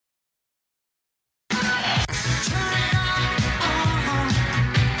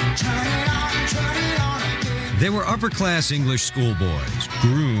They were upper-class English schoolboys,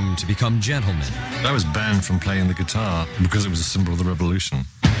 groomed to become gentlemen. I was banned from playing the guitar because it was a symbol of the revolution.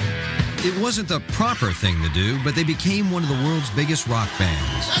 It wasn't the proper thing to do, but they became one of the world's biggest rock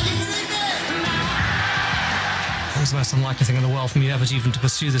bands. It was the most unlikely thing in the world for me ever even to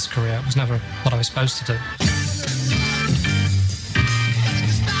pursue this career. It was never what I was supposed to do.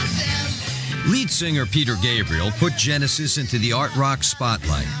 Lead singer Peter Gabriel put Genesis into the art rock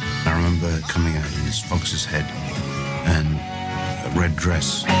spotlight. I remember coming out in this fox's head and a red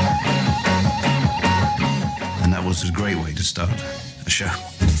dress. And that was a great way to start a show.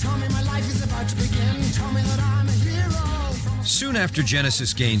 Soon after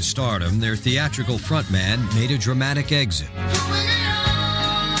Genesis gained stardom, their theatrical frontman made a dramatic exit.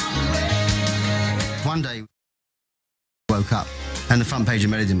 One day, I woke up and the front page of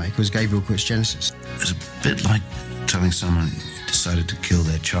Melody Maker was Gabriel Quits Genesis. It was a bit like telling someone who decided to kill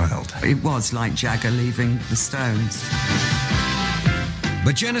their child. It was like Jagger leaving the Stones.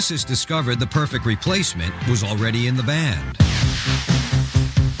 But Genesis discovered the perfect replacement was already in the band.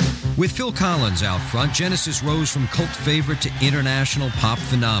 With Phil Collins out front, Genesis rose from cult favorite to international pop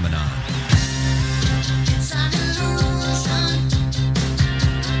phenomenon.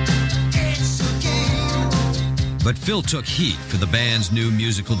 But Phil took heat for the band's new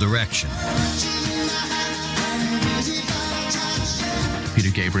musical direction.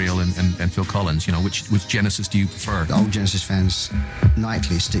 Peter Gabriel and Phil Collins, you know, which Genesis do you prefer? The old Genesis fans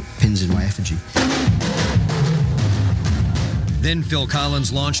nightly stick pins in my effigy. Then Phil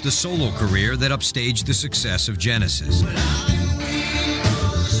Collins launched a solo career that upstaged the success of Genesis.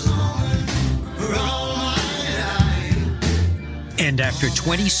 And after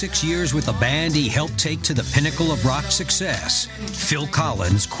 26 years with a band he helped take to the pinnacle of rock success, Phil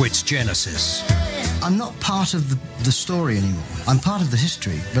Collins quits Genesis. I'm not part of the story anymore. I'm part of the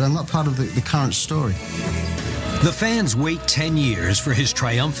history, but I'm not part of the current story. The fans wait 10 years for his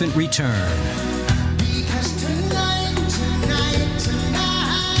triumphant return.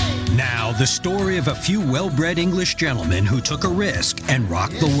 Now, the story of a few well-bred English gentlemen who took a risk and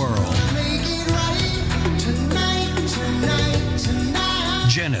rocked the world.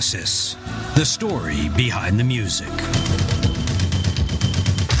 Genesis, the story behind the music.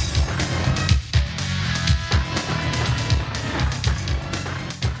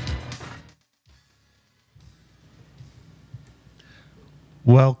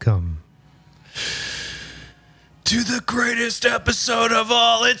 Welcome to the greatest episode of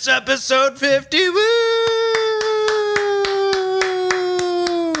all. It's episode 50. Woo!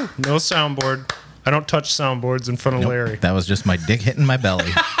 No soundboard. I don't touch soundboards in front of Larry. That was just my dick hitting my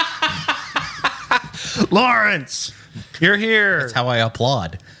belly. Lawrence, you're here. That's how I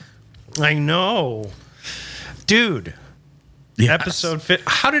applaud. I know. Dude. Yes. Episode 50.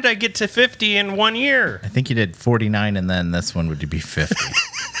 How did I get to 50 in 1 year? I think you did 49 and then this one would be 50.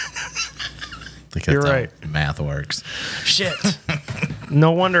 Because you're right. How math works. Shit. No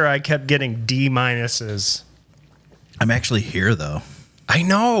wonder I kept getting D minuses. I'm actually here though. I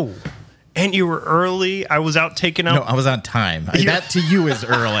know. And you were early. I was out taking out. No, I was on time. That to you is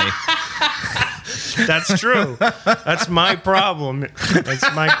early. That's true. That's my problem.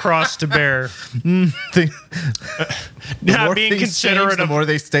 It's my cross to bear. Not being considerate the more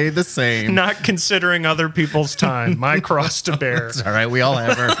they stay the same. Not considering other people's time. My cross to bear. It's all right. We all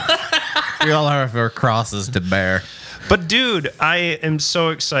have our crosses to bear. But dude, I am so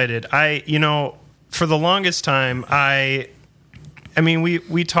excited. For the longest time, I mean,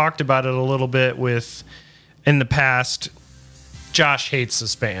 we talked about it a little bit with in the past. Josh hates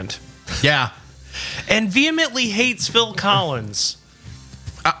this band. Yeah. And vehemently hates Phil Collins.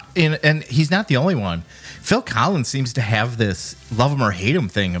 And he's not the only one. Phil Collins seems to have this love him or hate him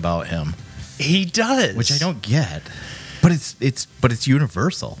thing about him. He does. Which I don't get. But it's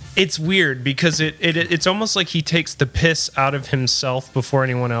universal. It's weird because it's almost like he takes the piss out of himself before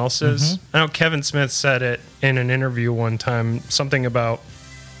anyone else is. I know Kevin Smith said it in an interview one time, something about,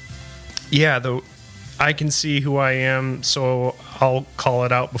 I can see who I am, so I'll call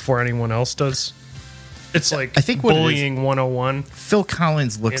it out before anyone else does. It's like I think bullying 101. Phil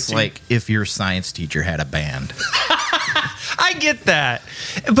Collins looks like if your science teacher had a band. I get that.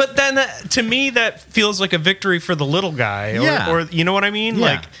 But then to me, that feels like a victory for the little guy. Or you know what I mean?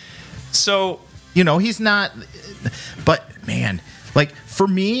 Yeah. He's not. But, man, for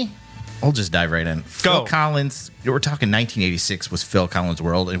me, I'll just dive right in. Phil Collins, we're talking 1986 was Phil Collins'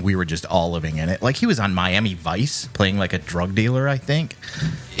 world, and we were just all living in it. He was on Miami Vice playing like a drug dealer, I think.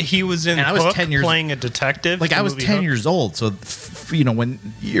 He was in Hook playing a detective. I was 10 years old, so, when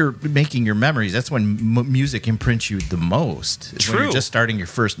you're making your memories, that's when music imprints you the most. True. When you're just starting your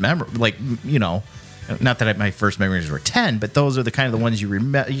first memory. And not that my first memories were 10, but those are the kind of the ones you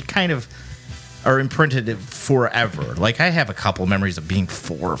remember. You kind of are imprinted forever. Like I have a couple memories of being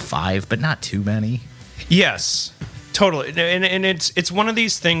 4 or 5, but not too many. Yes, totally. And it's one of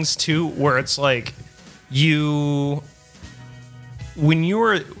these things too where it's like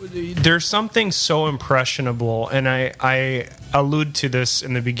there's something so impressionable, and I allude to this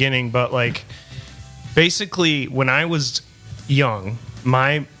in the beginning, but like basically when I was young,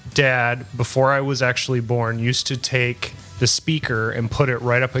 my dad, before I was actually born, used to take the speaker and put it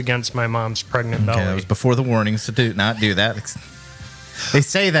right up against my mom's pregnant belly. It was before the warnings to not do that. They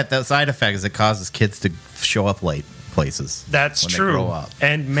say that the side effect is it causes kids to show up late places. That's when true. They grow up.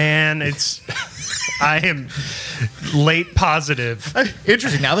 And man, it's I am late positive.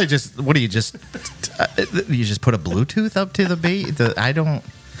 Interesting. Now they just what do you just put a Bluetooth up to the baby? I don't.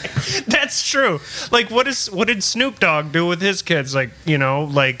 That's true. Like, what did Snoop Dogg do with his kids? Like, we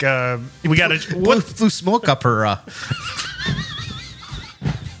got to blew smoke up her.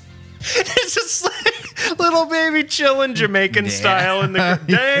 It's just like little baby chilling Jamaican style in the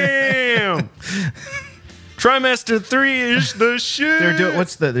damn. Trimester 3 is the shit.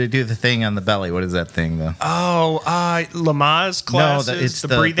 They do the thing on the belly. What is that thing though? Oh, Lamaze classes. No, it's the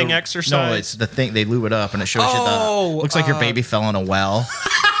breathing exercise. No, it's the thing they lube it up and it shows you looks like your baby fell in a well.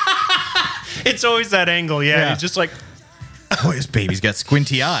 It's always that angle, yeah. He's just like, oh, his baby's got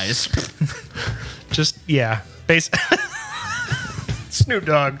squinty eyes. Just Snoop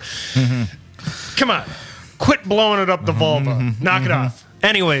Dogg. Mm-hmm. Come on, quit blowing it up the vulva. Knock it off.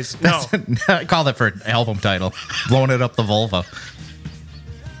 Anyways, no. Call that for an album title. Blowing it up the vulva.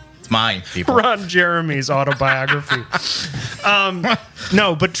 It's mine, people. Ron Jeremy's autobiography.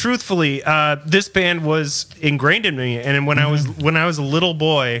 No, but truthfully, this band was ingrained in me, and when I was a little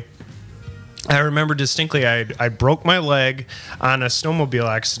boy, I remember distinctly I broke my leg on a snowmobile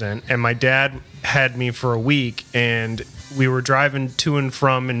accident, and my dad had me for a week, and we were driving to and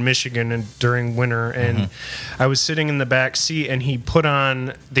from in Michigan and during winter, and I was sitting in the back seat, and he put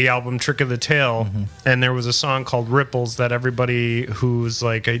on the album Trick of the Tail, and there was a song called Ripples that everybody who's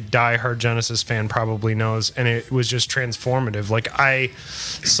like a diehard Genesis fan probably knows, and it was just transformative. Like I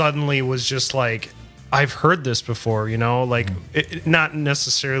suddenly was just like, I've heard this before, like not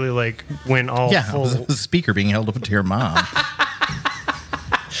necessarily like when all full the speaker being held up to your mom.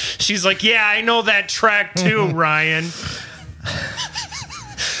 She's like, yeah, I know that track too, Ryan.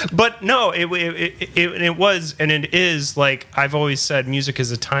 But no, it was, and it is, like I've always said, music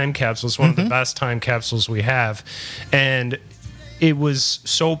is a time capsule. It's one of the best time capsules we have, and it was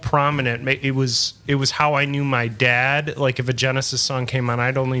so prominent. It was how I knew my dad. Like if a Genesis song came on,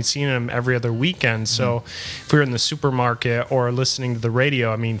 I'd only seen him every other weekend. So if we were in the supermarket or listening to the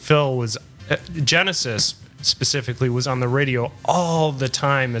radio, I mean, Phil was Genesis specifically was on the radio all the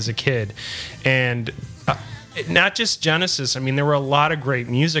time as a kid, and not just Genesis. I mean, there were a lot of great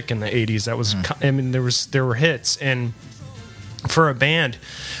music in the 80s that was I mean, there were hits, and for a band,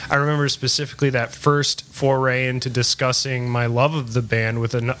 I remember specifically that first foray into discussing my love of the band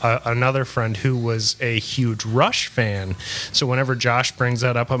with another friend who was a huge Rush fan. So whenever Josh brings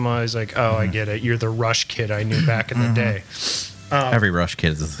that up, I'm always like, oh, I get it, you're the Rush kid I knew back in the day. Every Rush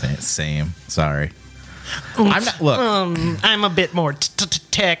kid is the same. Sorry. I'm not. Look, I'm a bit more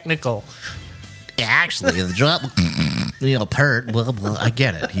technical. Actually, the drop, pert. Blah, blah. I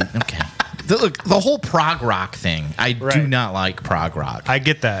get it. Okay. Look, the whole prog rock thing. I do not like prog rock. I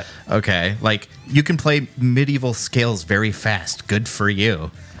get that. Okay, like you can play medieval scales very fast. Good for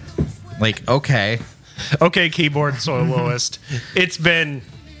you. Like, okay, keyboard soloist. It's been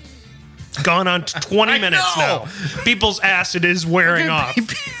gone on 20 minutes now. People's acid is wearing off.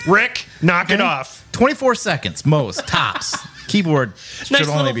 Rick, knock it off. 24 seconds, most tops. Keyboard should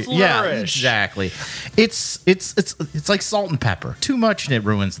only be exactly. It's like salt and pepper. Too much and it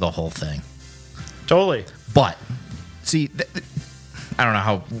ruins the whole thing. Totally. But see, I don't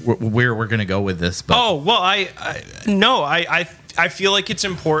know where we're gonna go with this. But I feel like it's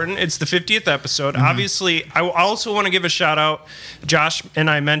important. It's the 50th episode. Obviously, I also want to give a shout out. Josh and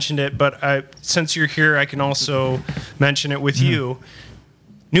I mentioned it, but since you're here, I can also mention it with you.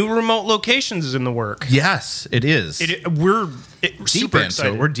 New remote locations is in the work. Yes, it is. We're super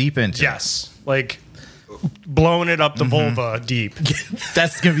excited. We're deep into it. Like blowing it up the vulva deep.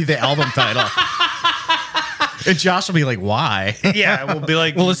 That's going to be the album title. And Josh will be like, why? Yeah, we'll be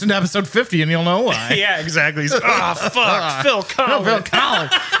like... We'll listen to episode 50 and you'll know why. Yeah, exactly. He's like, oh, fuck, Phil Collins. No, Phil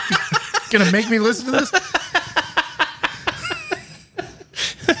Collins. Going to make me listen to this?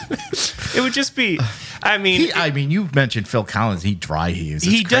 It would just be... I mean, you mentioned Phil Collins. He dry heaves.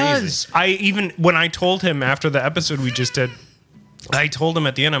 He does. When I told him after the episode we just did, I told him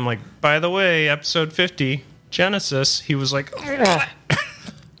at the end, I'm like, by the way, episode 50, Genesis. He was like, I'm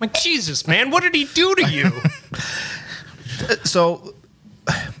like, Jesus, man, what did he do to you? So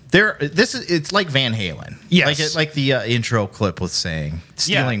it's like Van Halen. Yes. Like the intro clip was saying,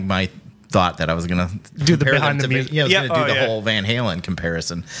 stealing my thought that I was going to do the behind the music. Yeah, I was going to do the whole Van Halen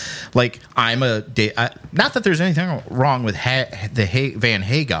comparison. Like not that there's anything wrong with Van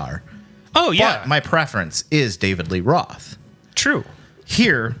Hagar. Oh yeah, but my preference is David Lee Roth. True.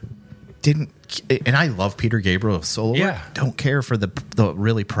 Here, and I love Peter Gabriel's solo work. Don't care for the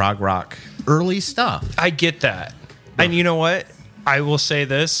really prog rock early stuff. I get that. And you know what? I will say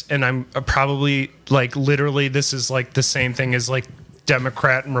this, and I'm probably like literally this is like the same thing as like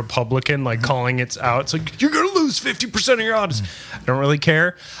Democrat and Republican, like calling it out. It's like, you're going to lose 50% of your audience. I don't really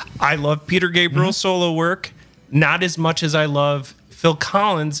care. I love Peter Gabriel's solo work, not as much as I love Phil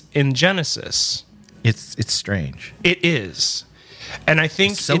Collins in Genesis. It's strange. It is. And I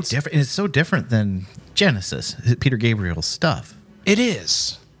think it's so different. And it's so different than Genesis, Peter Gabriel's stuff. It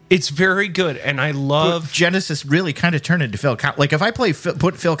is. It's very good, and I love... But Genesis really kind of turned into Phil Collins. Like, if I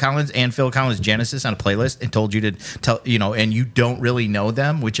put Phil Collins and Phil Collins Genesis on a playlist and told you to tell, and you don't really know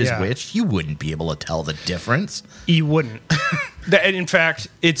them, which is which, you wouldn't be able to tell the difference. You wouldn't. And in fact,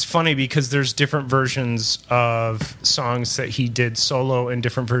 it's funny because there's different versions of songs that he did solo and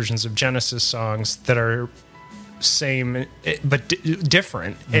different versions of Genesis songs that are same but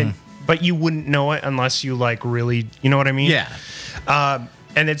different. But you wouldn't know it unless you, like, really... You know what I mean? Yeah.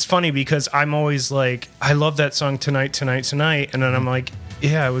 And it's funny because I'm always like, I love that song Tonight. And then I'm like,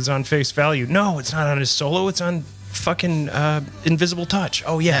 yeah, it was on Face Value. No, it's not on his solo. It's on fucking Invisible Touch.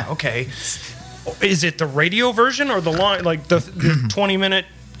 Oh, yeah, okay. Is it the radio version or the long, like the 20-minute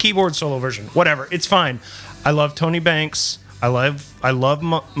keyboard solo version? Whatever. It's fine. I love Tony Banks. I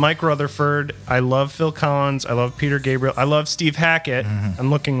love Mike Rutherford. I love Phil Collins. I love Peter Gabriel. I love Steve Hackett. I'm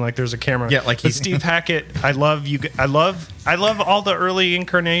looking like there's a camera. Yeah, like he's Steve Hackett. I love you. I love all the early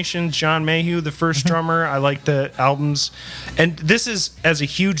incarnations. John Mayhew, the first drummer. I like the albums. And this is, as a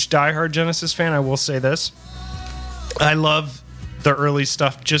huge diehard Genesis fan, I will say this. I love the early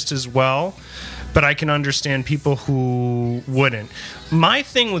stuff just as well, but I can understand people who wouldn't. My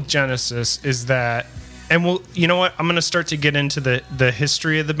thing with Genesis is that, and well, you know what? I'm going to start to get into the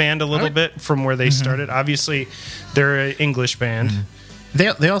history of the band a little bit from where they started. Obviously, they're an English band.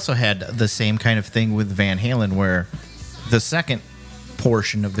 They also had the same kind of thing with Van Halen, where the second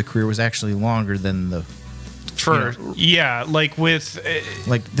portion of the career was actually longer than the first. Like with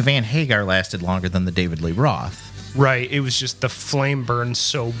like the Van Hagar lasted longer than the David Lee Roth. Right. It was just the flame burned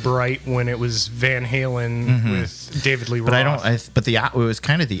so bright when it was Van Halen with David Lee Roth. But it was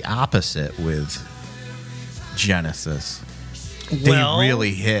kind of the opposite with Genesis. They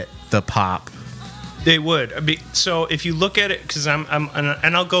really hit the pop. They would. So if you look at it, because and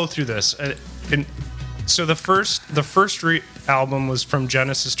I'll go through this. So the first album was From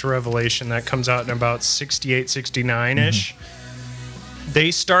Genesis to Revelation. That comes out in about 68, 69 ish.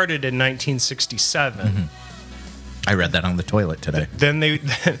 They started in 1967. I read that on the toilet today. Then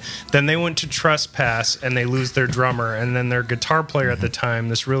they went to Trespass and they lose their drummer, and then their guitar player at the time,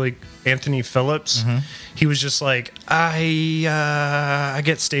 this really Anthony Phillips, he was just like, I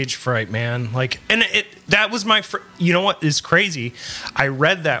get stage fright, man. Like, and that was my you know what is crazy? I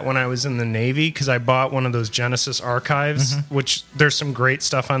read that when I was in the Navy because I bought one of those Genesis archives, which there's some great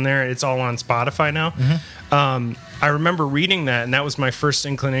stuff on there. It's all on Spotify now. I remember reading that, and that was my first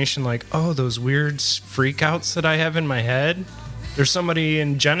inclination, like, oh, those weird freakouts that I have in my head. There's somebody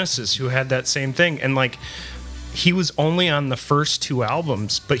in Genesis who had that same thing. And, like, he was only on the first two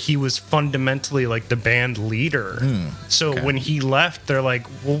albums, but he was fundamentally, like, the band leader. When he left, they're like,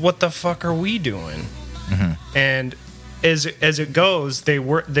 well, what the fuck are we doing? And as it goes, they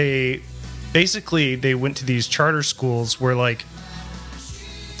went to these charter schools where, like,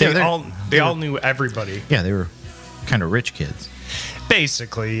 they all knew everybody. Yeah, they were kind of rich kids.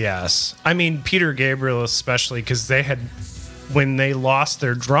 Basically, yes. I mean, Peter Gabriel especially, because they had, when they lost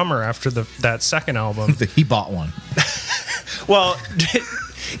their drummer after that second album, he bought one. Well,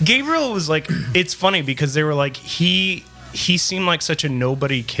 Gabriel was like, it's funny because they were like, he seemed like such a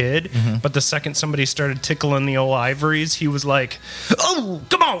nobody kid, but the second somebody started tickling the old ivories, he was like, oh,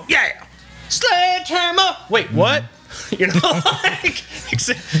 come on, yeah, sledgehammer. Wait, what? You know, like,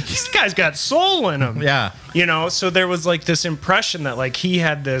 this guy's got soul in him. Yeah. You know, so there was like this impression that like he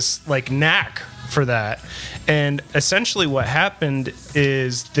had this like knack for that. And essentially what happened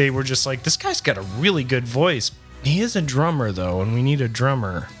is they were just like, this guy's got a really good voice. He is a drummer though, and we need a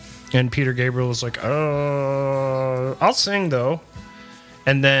drummer. And Peter Gabriel was like, I'll sing though.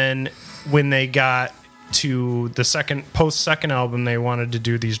 And then when they got to the second album, they wanted to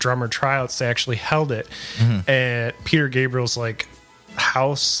do these drummer tryouts. They actually held it at Peter Gabriel's like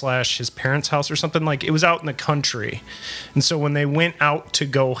house / his parents' house or something. Like, it was out in the country. And so when they went out to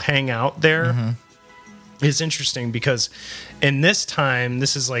go hang out there, it's interesting because in this time,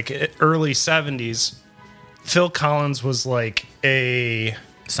 this is like early 70s, Phil Collins was like a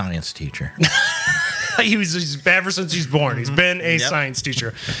science teacher. He's ever since he's born. He's been a science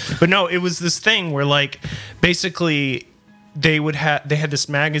teacher. But no, it was this thing where like basically they had this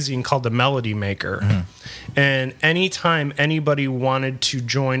magazine called The Melody Maker. And anytime anybody wanted to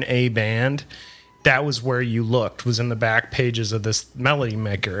join a band, that was where you looked, was in the back pages of this Melody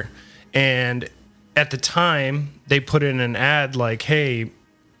Maker. And at the time, they put in an ad like, hey,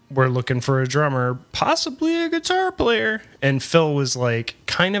 we're looking for a drummer, possibly a guitar player. And Phil was like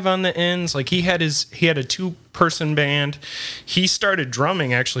kind of on the ends. Like he had a 2-person band. He started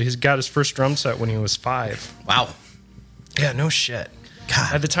drumming, actually. He got his first drum set when he was 5. Wow. Yeah, no shit.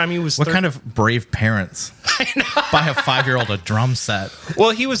 God. At the time he was What kind of brave parents buy a 5-year-old a drum set? Well,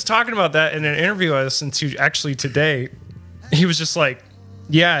 he was talking about that in an interview I listened to actually today. He was just like,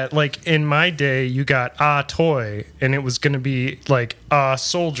 yeah, like in my day, you got a toy, and it was going to be like a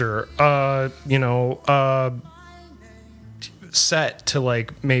soldier, set to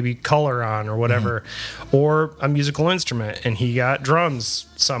like maybe color on or whatever, or a musical instrument, and he got drums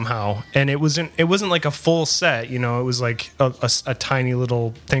somehow, and it wasn't like a full set, it was like a tiny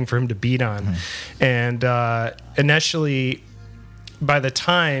little thing for him to beat on, and initially, by the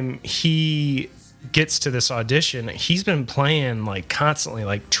time he gets to this audition, he's been playing like constantly,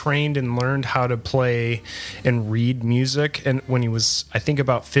 like trained and learned how to play and read music. And when he was, I think,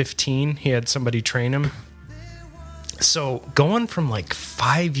 about 15, he had somebody train him. So going from like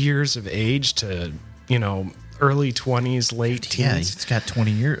 5 years of age to, early 20s, late teens. Yeah, he's got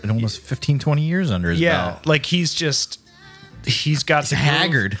 20 years, almost 15, 20 years under his belt. Like he's got the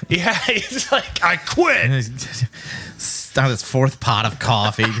haggard. Yeah, he's like, I quit. He's on his 4th pot of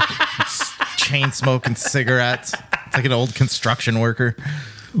coffee. Chain smoking cigarettes. It's like an old construction worker.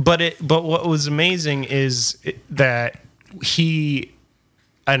 But what was amazing is that he,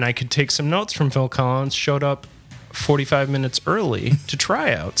 and I could take some notes from Phil Collins, showed up 45 minutes early to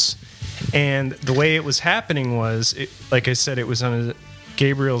tryouts. And the way it was happening was, like I said, it was on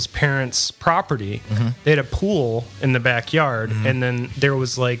Gabriel's parents' property. They had a pool in the backyard, and then there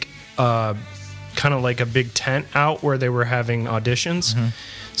was like kind of like a big tent out where they were having auditions.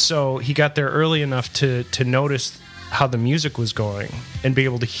 So he got there early enough to notice how the music was going and be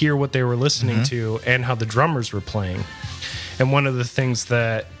able to hear what they were listening to and how the drummers were playing. And one of the things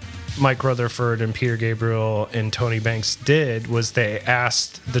that Mike Rutherford and Peter Gabriel and Tony Banks did was they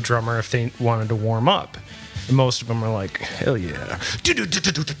asked the drummer if they wanted to warm up. And most of them were like, hell yeah.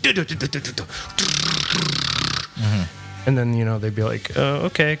 And then, they'd be like, oh,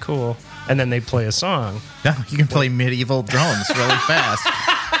 okay, cool. And then they'd play a song. Yeah, you can play medieval drums really fast.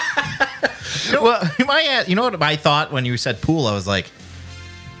 You know what I thought when you said pool? I was like,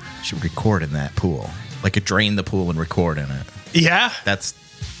 you should record in that pool. Like, drain the pool and record in it. Yeah.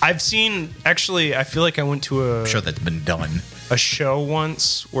 I've seen, actually, I feel like I went to I'm sure that's been done. A show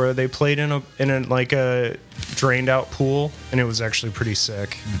once where they played in a drained out pool, and it was actually pretty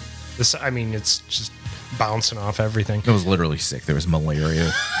sick. It's just bouncing off everything. It was literally sick. There was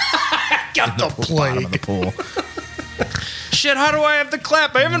malaria. Got the plague. Bottom of the pool. Shit, how do I have the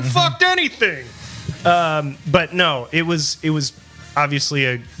clap? I haven't fucked anything. But no, it was obviously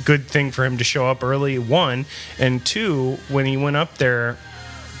a good thing for him to show up early, 1. And 2, when he went up there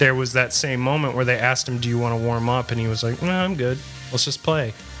was that same moment where they asked him, do you want to warm up? And he was like, no, I'm good. Let's just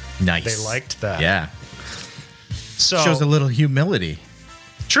play. Nice. They liked that. Yeah. So shows a little humility.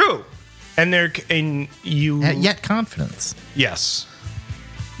 True. And yet confidence. Yes.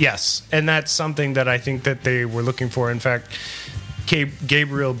 And that's something that I think that they were looking for. In fact,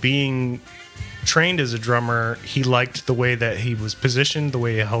 Gabriel being trained as a drummer, he liked the way that he was positioned, the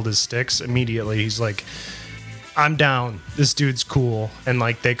way he held his sticks. Immediately, he's like, I'm down. This dude's cool. And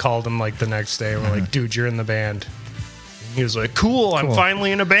like they called him like the next day and were like, dude, you're in the band. And he was like, cool, I'm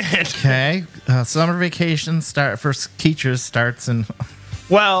finally in a band. Okay. Summer vacation for teachers starts in...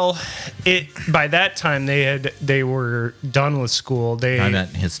 Well, by that time they were done with school. I meant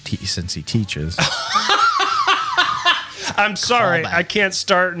since he teaches. I'm sorry, I can't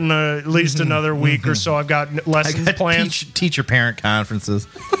start in at least another week or so. I've got lessons planned. Teacher-parent conferences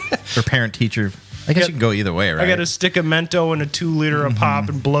or parent-teacher. I guess you can go either way, right? I got to stick a Mento in a 2-liter of pop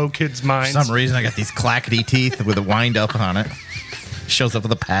and blow kids' minds. For some reason, I got these clackety teeth with a wind up on it. Shows up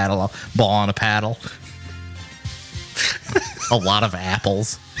with a paddle, a ball on a paddle. A lot of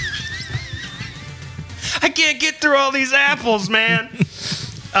apples. I can't get through all these apples, man.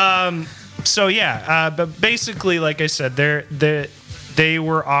 But basically, like I said, they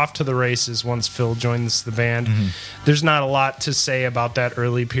were off to the races once Phil joins the band. Mm-hmm. There's not a lot to say about that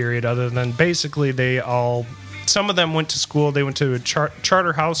early period other than basically some of them went to school. They went to a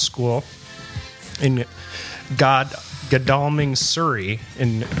charter house school in Godalming, Surrey,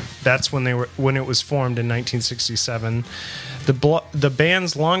 and that's when it was formed in 1967. The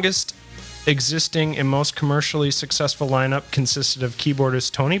band's longest existing and most commercially successful lineup consisted of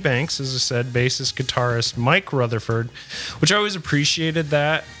keyboardist Tony Banks, as I said, bassist, guitarist Mike Rutherford, which I always appreciated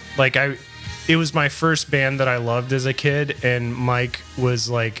that. Like it was my first band that I loved as a kid, and Mike was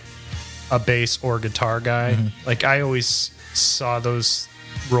like a bass or guitar guy. Mm-hmm. Like I always saw those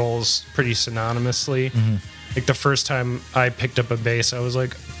roles pretty synonymously. Mm-hmm. Like the first time I picked up a bass, I was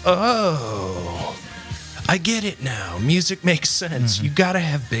like, oh, I get it now. Music makes sense. Mm-hmm. You gotta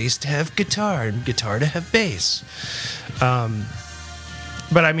have bass to have guitar, and guitar to have bass.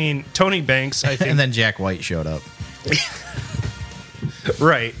 But I mean, Tony Banks, I think. And then Jack White showed up.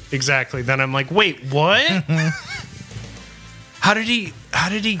 Right, exactly. Then I'm like, wait, what? How did he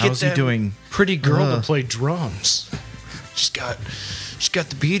get that doing pretty girl to play drums? She's got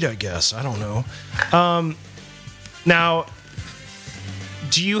the beat, I guess. I don't know. Now,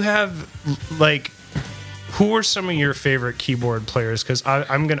 do you have like, who are some of your favorite keyboard players? Because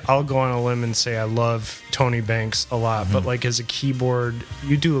I'll go on a limb and say I love Tony Banks a lot. Mm-hmm. But like as a keyboard,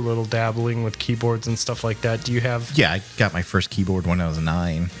 you do a little dabbling with keyboards and stuff like that. Do you have? Yeah, I got my first keyboard when I was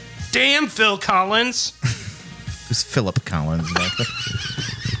 9. Damn, Phil Collins. It was Philip Collins.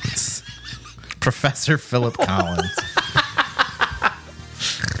 Professor Philip Collins.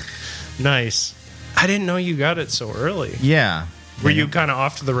 Nice. I didn't know you got it so early. Yeah. Were you kind of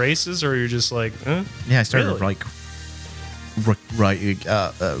off to the races, or were you just like, Yeah, I started really?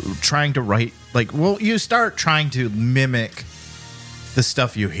 trying to write, like, well, you start trying to mimic the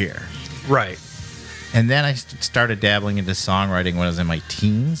stuff you hear. Right. And then I started dabbling into songwriting when I was in my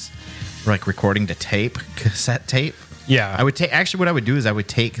teens, like recording to tape, cassette tape. Yeah. I would take, actually what I would do is I would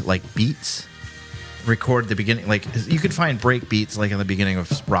take like beats, record the beginning, like you could find break beats like in the beginning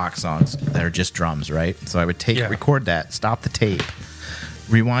of rock songs that are just drums, right? So I would record that, stop the tape,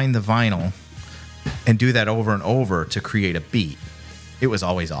 rewind the vinyl, and do that over and over to create a beat. It was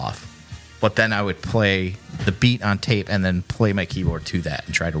always off. But then I would play the beat on tape and then play my keyboard to that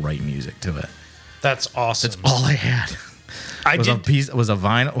and try to write music to it. That's awesome. That's all I had.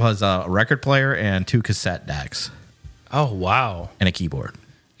 Was a record player and 2 cassette decks. Oh, wow. And a keyboard.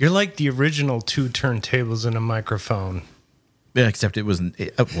 You're like the original 2 turntables and a microphone. Yeah, except it wasn't.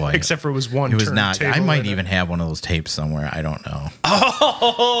 Except for it was one. It was not. turntable I might and even have one of those tapes somewhere. I don't know.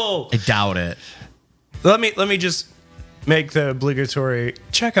 Oh, I doubt it. Let me just make the obligatory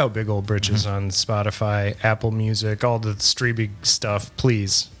check out Big Old Britches on Spotify, Apple Music, all the streaming stuff,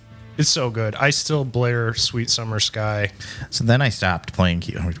 please. It's so good. I still blare Sweet Summer Sky. So then I stopped playing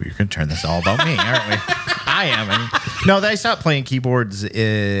keyboards. We're going to turn this all about me, aren't we? I am. No, I stopped playing keyboards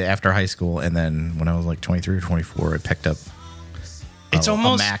after high school. And then when I was like 23 or 24, I picked up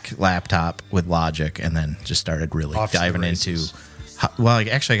a Mac laptop with Logic and then just started really diving into... Well,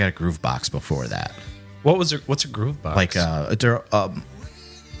 actually, I got a Groovebox before that. What's a Groovebox? Like,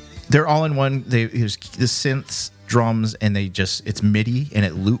 they're all in one. There's the synths, drums, and it's MIDI and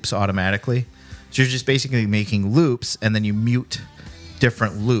it loops automatically. So you're just basically making loops and then you mute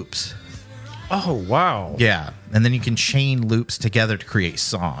different loops. Oh, wow. Yeah. And then you can chain loops together to create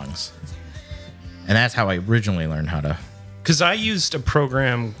songs. And that's how I originally learned how to. Because I used a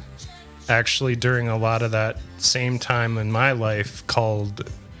program actually during a lot of that same time in my life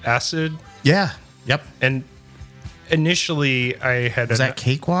called Acid. Yeah. Yep. And initially I had... Was that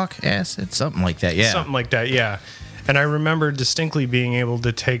Cakewalk Acid? Something like that, yeah. Something like that, yeah. And I remember distinctly being able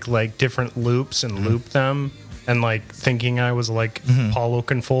to take like different loops and loop them and like thinking I was like Paul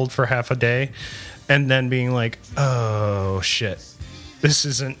Oakenfold for half a day and then being like, oh shit, this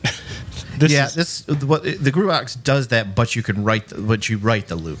isn't... the Groovebox does that, but you can write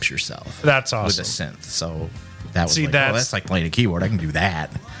the loops yourself. That's awesome. With a synth, so that was that's like playing a keyboard. I can do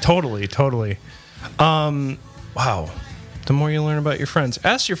that. Totally. Wow. The more you learn about your friends,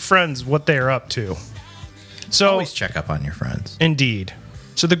 ask your friends what they are up to. So always check up on your friends. Indeed.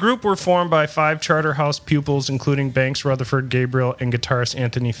 So the group were formed by 5 Charterhouse pupils, including Banks, Rutherford, Gabriel, and guitarist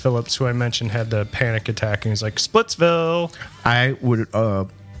Anthony Phillips, who I mentioned had the panic attack, and he's like, Splitsville. I would,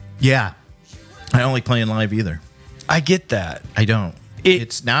 yeah. I don't like playing live either. I get that. I don't.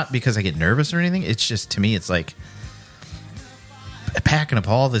 It's not because I get nervous or anything. It's just, to me, it's like packing up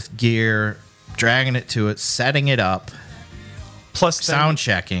all this gear, dragging it to it, setting it up, plus sound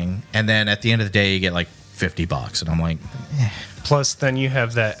checking, and then at the end of the day, you get like $50. And I'm like, Plus, then you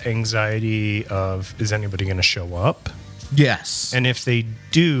have that anxiety of, is anybody going to show up? yes. And if they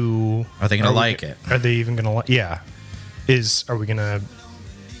do, Are they gonna we- like it? Are they even going to like? Yeah. Are we going to,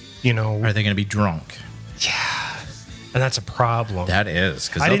 Are they going to be drunk? and that's a problem. That is.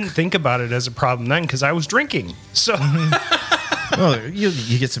 Cause I didn't think about it as a problem then because I was drinking. So, Well, you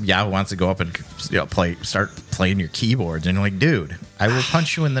get some guy who wants to go up and start playing your keyboards, and you're like, dude, I will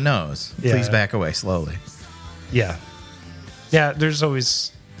punch you in the nose. Yeah. Please back away slowly. yeah. Yeah, there's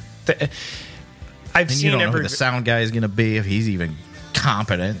always. I've And seen you don't know every. who the sound guy is going to be, if he's even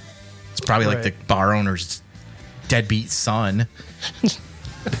competent. It's probably like the Right. bar owner's deadbeat son.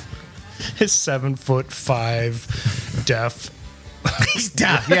 His 7'5" deaf. He's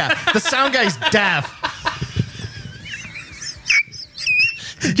deaf, yeah. The sound guy's deaf.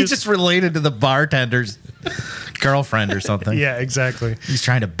 He just related to the bartender's girlfriend or something. Yeah, exactly. He's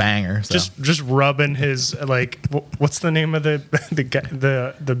trying to bang her. So. Just rubbing his what's the name of the guy,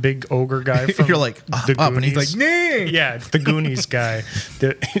 the big ogre guy from You're like, the up, and he's Goonies? like, nee. Yeah, the Goonies guy.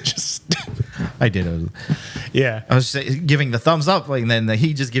 Just I did. yeah. I was giving the thumbs up, and then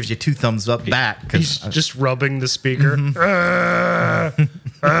he just gives you 2 thumbs up back. He's just rubbing the speaker. Licking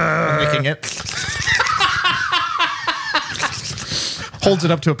it. Holds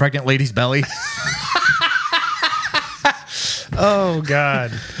it up to a pregnant lady's belly. Oh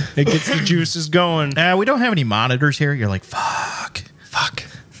God, it gets the juices going. We don't have any monitors here. You're like, fuck.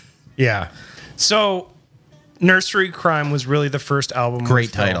 Yeah. So, Nursery Crime was really the first album. Great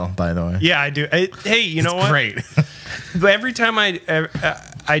with Phil. title, by the way. Yeah, I do. Hey, you know what? Great. But every time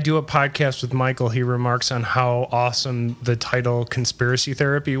I do a podcast with Michael, he remarks on how awesome the title "Conspiracy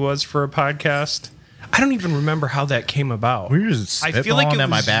Therapy" was for a podcast. I don't even remember how that came about. We were just I feel like spitballing it at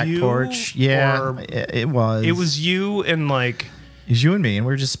my was back you, porch. Yeah, or it was. It was you and like. It was you and me, and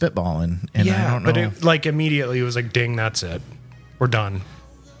we were just spitballing. And I don't know. But it, like immediately it was like, ding, that's it. We're done.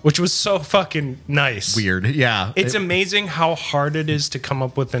 Which was so fucking nice. Weird. Yeah. It's amazing how hard it is to come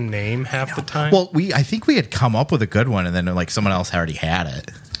up with a name half the time. Well, I think we had come up with a good one, and then like someone else already had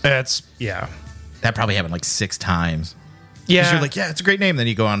it. That's, yeah. That probably happened like 6 times. Yeah. 'Cause you're like, yeah, it's a great name. Then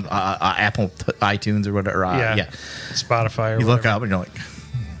you go on Apple iTunes or whatever. Yeah. Spotify or You look whatever. up and you're like,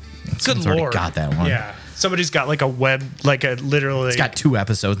 Good someone's Lord. already got that one. Yeah. Somebody's got like a web, like a literally. It's got 2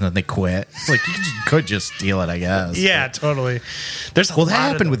 episodes and then they quit. It's like you could just steal it, I guess. Yeah, totally. There's a Well, lot that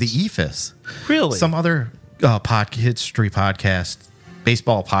of happened with the those. EFIS. Really? Some other history podcast,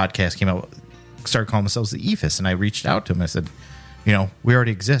 baseball podcast came out, started calling themselves the EFIS, and I reached out to them. I said, we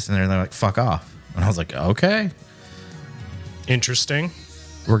already exist, and they're like, fuck off. And I was like, okay, Interesting.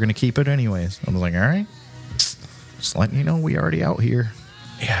 we're gonna keep it anyways. I was like, all right, just letting you know we already out here.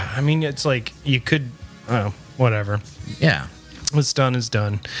 Yeah. I mean, it's like you could, oh, whatever. Yeah. What's done is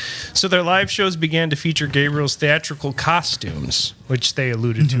done. So their live shows began to feature Gabriel's theatrical costumes, which they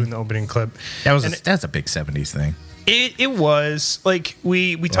alluded to in the opening clip. That's a big 70s thing. It was like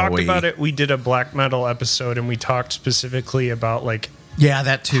we talked wait. about it. We did a black metal episode and we talked specifically about like Yeah,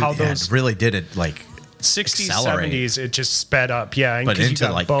 that too. How Yeah, those- it really did it like 60s, accelerate. 70s. It just sped up. Yeah, and but 'cause you into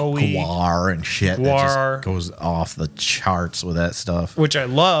got like Bowie, Gwar and shit that Gwar. just goes off the charts with that stuff. which I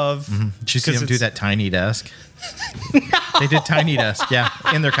love. Did you see 'cause them do it's- that Tiny Desk? They did Tiny Desk, yeah,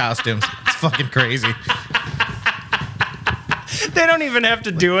 in their costumes. It's fucking crazy. They don't even have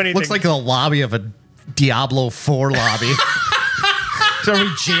to do anything. Looks like the lobby of a Diablo 4 lobby. So we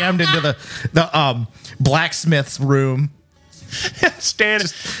jammed into the blacksmith's room.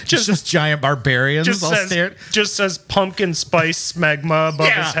 stand Just giant barbarians. just all says staring. just says pumpkin spice smegma above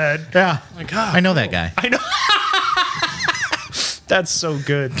his head. Yeah. My God, I know that guy. I know. That's so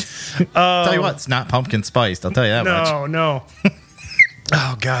good. Tell you what, it's not pumpkin spiced. I'll tell you that much. No.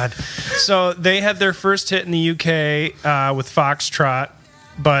 Oh God. So they had their first hit in the UK with Foxtrot,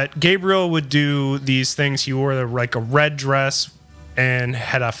 but Gabriel would do these things. He wore like a red dress and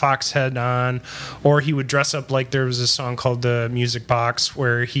had a fox head on, or he would dress up like there was a song called the Musical Box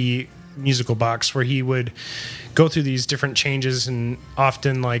where he would go through these different changes and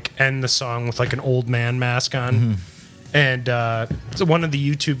often like end the song with like an old man mask on. Mm-hmm. And so one of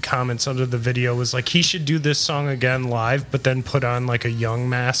the YouTube comments under the video was like, he should do this song again live, but then put on like a young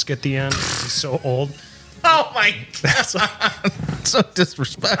mask at the end. He's so old. Oh my God. So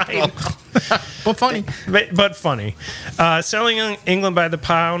disrespectful. But funny. But funny. Selling England by the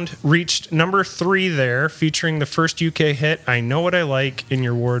Pound reached number 3 there, featuring the first UK hit, I Know What I Like in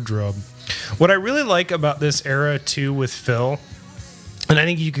Your Wardrobe. What I really like about this era, too, with Phil, and I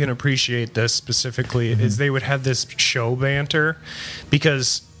think you can appreciate this specifically, is they would have this show banter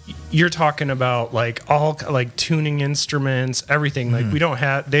because you're talking about like all like tuning instruments, everything. Like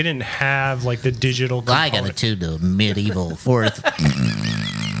they didn't have like the digital component. I got to tune the medieval fourth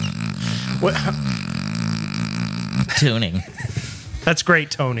What- tuning. That's great,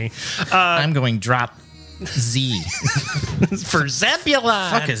 Tony. I'm going drop Z. For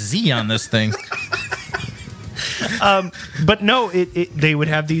Zebulon. Fuck a Z on this thing. But no, they would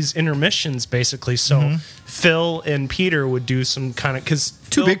have these intermissions basically. So Phil and Peter would do some kind of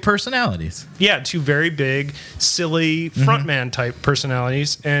Two big personalities. Yeah, two very big, silly frontman type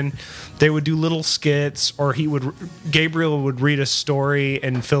personalities, and they would do little skits, or Gabriel would read a story,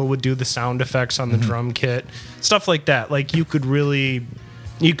 and Phil would do the sound effects on the drum kit, stuff like that. Like you could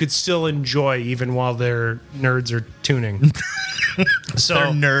still enjoy even while their nerds are tuning. So They're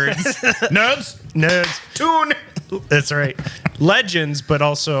nerds. nerds tune. That's right, legends, but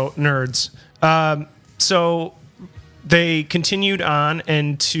also nerds. So they continued on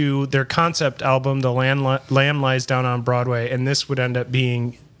into their concept album, The Lamb Lies Down on Broadway, and this would end up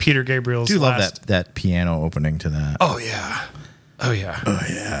being Peter Gabriel's I do love last. that piano opening to that. Oh yeah. Yeah.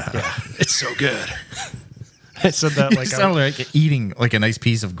 It's so good. I said that It like sounded like eating like a nice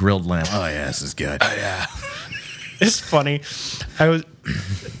piece of grilled lamb. Oh yeah, this is good. it's funny.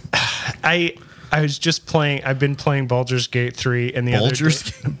 I was just playing. I've been playing Baldur's Gate 3 and the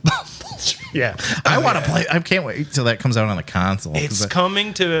Baldur's other yeah. I want to play. I can't wait till that comes out on the console. It's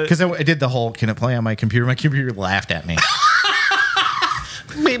coming to because I did the whole. Can it play on my computer? My computer laughed at me.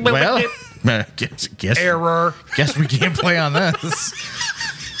 Well, guess error. Guess we can't play on this.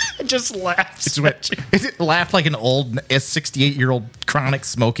 I just laughed. It laughed like an 68-year-old chronic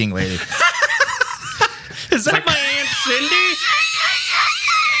smoking lady. Is that my Aunt Cindy?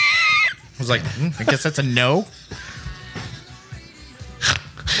 I was like, I guess that's a no.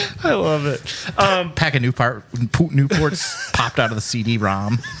 I love it. Pack of Newports popped out of the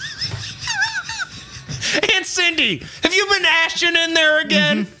CD-ROM. Aunt Cindy, have you been ashing in there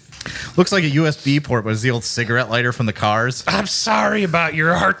again? Looks like a USB port, but it's the old cigarette lighter from the Cars. I'm sorry about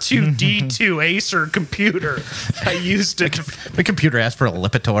your R2D2 Acer computer. I used it. My computer asked for a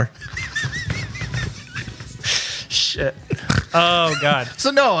Lipitor. Shit. Oh, God.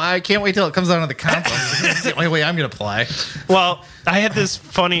 So, no, I can't wait till it comes out on the console. That's the only way I'm going to play. Well, I had this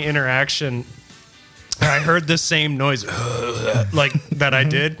funny interaction. I heard the same noise like that I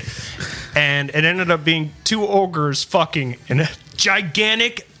did, and it ended up being two ogres fucking in a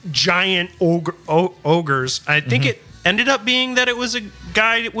giant ogres. I think it ended up being that it was a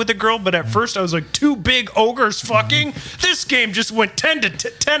guy with a girl, but at first I was like, two big ogres fucking. This game just went 10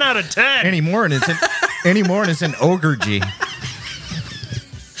 out of 10. Anymore, and it's an ogre G.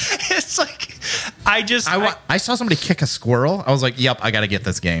 It's like I saw somebody kick a squirrel. I was like, "Yep, I got to get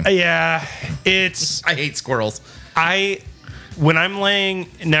this game." Yeah, I hate squirrels. When I'm laying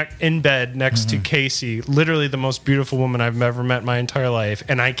in bed next to Casey, literally the most beautiful woman I've ever met in my entire life,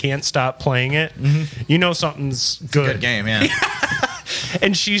 and I can't stop playing it, you know something's good. It's a good game, yeah.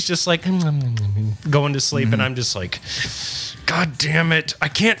 And she's just like going to sleep, and I'm just like, God damn it, I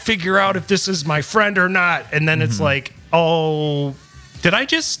can't figure out if this is my friend or not. And then it's like, oh, did I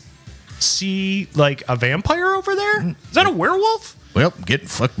just see like a vampire over there? Is that a werewolf? Well, getting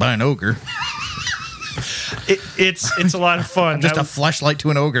fucked by an ogre. It's a lot of fun. Just a fleshlight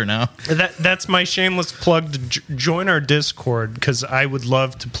to an ogre now. That's my shameless plug to join our Discord, because I would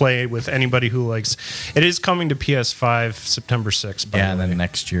love to play with anybody who likes. It is coming to PS5 September 6th. Yeah, and then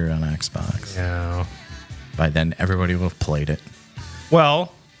next year on Xbox. Yeah. By then, everybody will have played it.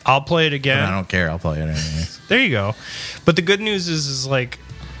 Well, I'll play it again. But I don't care. I'll play it anyways. There you go. But the good news is like,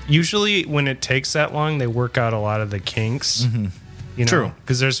 usually when it takes that long, they work out a lot of the kinks. You know? True.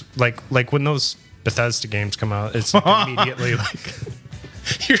 Because there's like when those Bethesda games come out, it's immediately like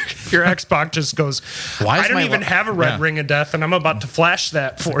your Xbox just goes, I don't even have a red ring of death, and I'm about to flash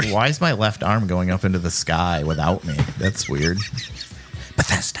that for you. Why is my left arm going up into the sky without me? That's weird.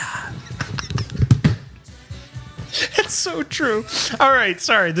 Bethesda. It's so true. All right,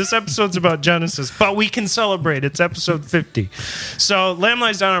 sorry. This episode's about Genesis, but we can celebrate. It's episode 50. So Lamb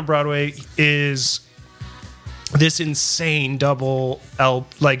Lies Down on Broadway is this insane double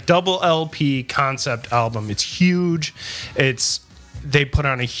LP concept album. It's huge. They put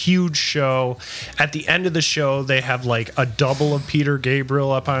on a huge show. At the end of the show, they have like a double of Peter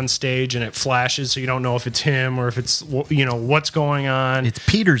Gabriel up on stage, and it flashes, so you don't know if it's him or if it's, you know, what's going on. It's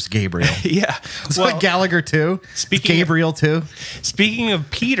Peter's Gabriel. Yeah. It's like Gallagher too. Gabriel too. Speaking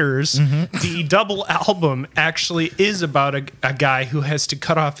of Peters, the double album actually is about a guy who has to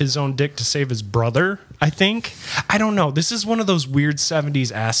cut off his own dick to save his brother, I think. I don't know. This is one of those weird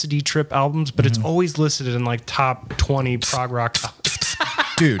 70s acid trip albums, but it's always listed in like top 20 prog rock albums.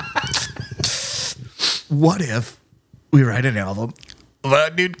 dude, what if we write an album?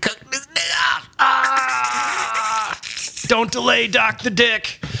 That dude cooked his dick off. Don't delay, Doc the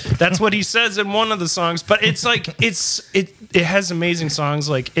Dick. That's what he says in one of the songs. But it's like it has amazing songs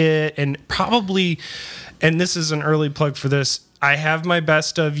like it, and probably, and this is an early plug for this. I have my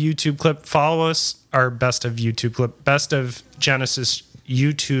best of YouTube clip. Follow us, our best of YouTube clip, best of Genesis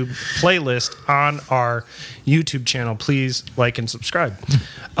YouTube playlist on our YouTube channel. Please like and subscribe.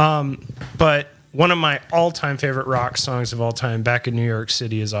 But one of my all-time favorite rock songs of all time, Back in New York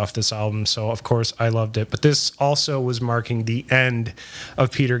City, is off this album. So, of course, I loved it. But this also was marking the end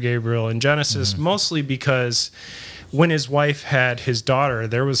of Peter Gabriel and Genesis, mostly because when his wife had his daughter,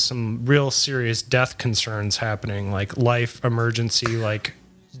 there was some real serious death concerns happening, like life emergency, like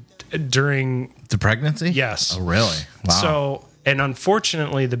during the pregnancy. Yes. Oh, really? Wow. So, and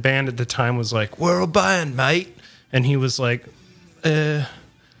unfortunately, the band at the time was like, "We're a band, mate," and he was like, and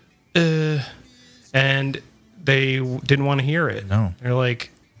they didn't want to hear it. No, they're like,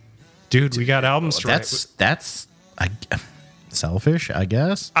 "Dude, we got albums to write." That's selfish, I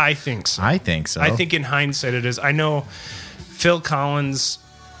guess. I think so. I think so. I think in hindsight it is. I know Phil Collins,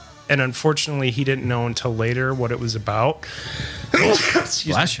 and unfortunately he didn't know until later what it was about. Bless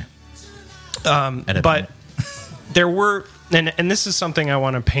you. But there were, and this is something I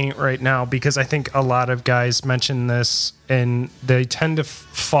want to paint right now, because I think a lot of guys mention this and they tend to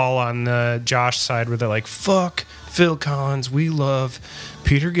fall on the Josh side where they're like, fuck Phil Collins, we love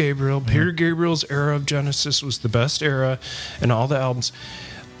Peter Gabriel. Peter Gabriel's era of Genesis was the best era and all the albums.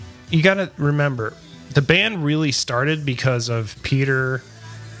 You got to remember, the band really started because of Peter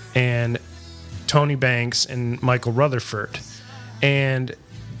and Tony Banks and Michael Rutherford. And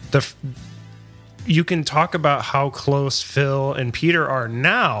you can talk about how close Phil and Peter are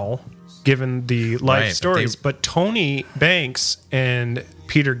now, given the life stories, but Tony Banks and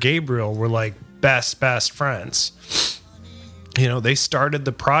Peter Gabriel were like best friends. You know, they started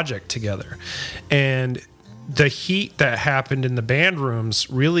the project together, and the heat that happened in the band rooms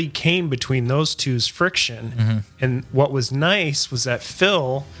really came between those two's friction. And what was nice was that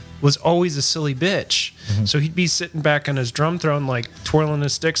Phil was always a silly bitch. So he'd be sitting back on his drum throne, like twirling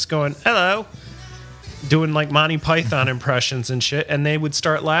his sticks, going, "Hello," doing like Monty Python impressions and shit, and they would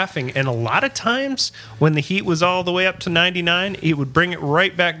start laughing. And a lot of times when the heat was all the way up to 99, he would bring it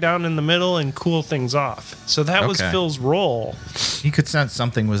right back down in the middle and cool things off. So that was Phil's role. He could sense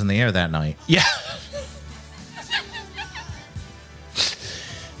something was in the air that night. Yeah.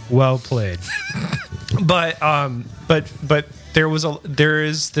 Well played. But there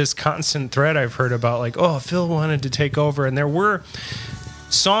is this constant thread I've heard about, like, oh, Phil wanted to take over, and there were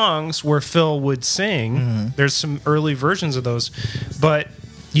songs where Phil would sing. There's some early versions of those, but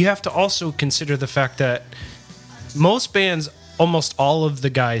you have to also consider the fact that most bands, almost all of the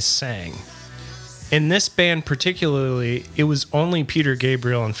guys sang. In this band particularly, it was only Peter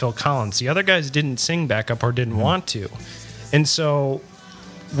Gabriel and Phil Collins. The other guys didn't sing backup or didn't want to. And so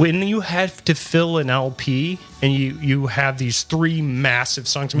when you have to fill an LP and you have these three massive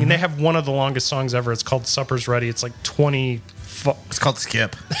songs, I mean, they have one of the longest songs ever. It's called Supper's Ready. It's like 20. It's called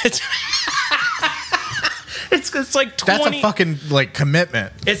Skip. It's like 20. That's a fucking like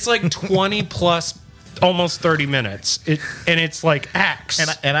commitment. It's like 20 plus almost 30 minutes. It's like acts.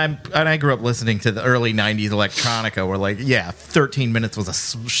 And I grew up listening to the early 90s electronica where, like, 13 minutes was a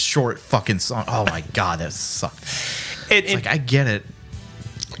short fucking song. Oh my god, that sucked. It's like, I get it.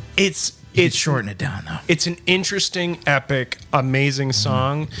 It's shorten it down though. It's an interesting, epic, amazing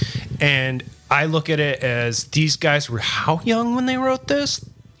song, and I look at it as these guys were how young when they wrote this?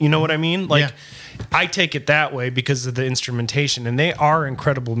 You know what I mean? Like, I take it that way because of the instrumentation, and they are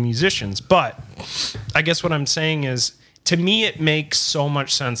incredible musicians. But I guess what I'm saying is, to me, it makes so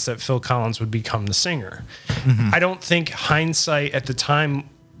much sense that Phil Collins would become the singer. I don't think hindsight at the time,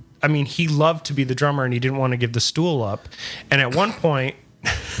 I mean, he loved to be the drummer and he didn't want to give the stool up. And at one point,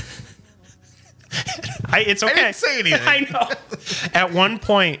 it's okay. I didn't say anything. I know. At one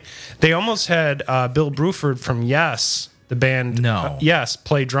point, they almost had Bill Bruford from Yes, the band. Yes,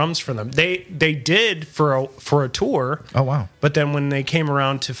 play drums for them. They did for a tour. Oh wow! But then when they came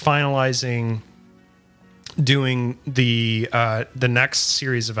around to finalizing doing the next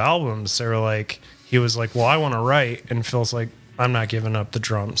series of albums, they were like, he was like, "Well, I want to write," and Phil's like, "I'm not giving up the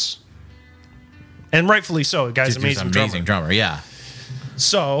drums." And rightfully so. The guy's amazing drummer. Yeah.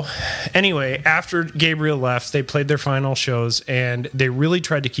 So, anyway, after Gabriel left, they played their final shows, and they really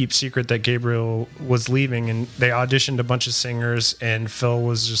tried to keep secret that Gabriel was leaving, and they auditioned a bunch of singers, and Phil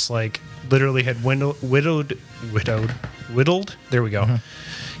was just like, literally had whittled. There we go.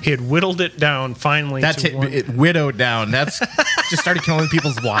 He had whittled it down finally. That's it widowed down. That's just started killing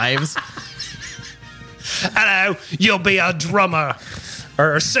people's wives. Hello, you'll be a drummer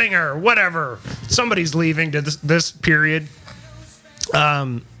or a singer, whatever. Somebody's leaving to this period.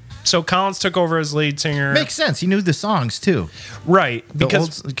 So Collins took over as lead singer. Makes sense. He knew the songs too, right?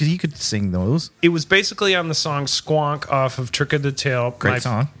 Because he could sing those. It was basically on the song "Squonk" off of "Trick of the Tail." Great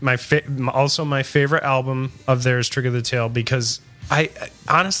song. Also my favorite album of theirs, "Trick of the Tail," because I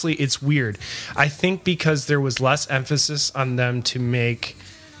honestly, it's weird. I think because there was less emphasis on them to make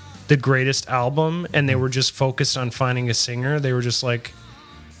the greatest album, and they were just focused on finding a singer. They were just like,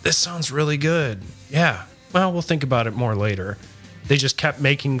 "This sounds really good." Yeah. Well, we'll think about it more later. They just kept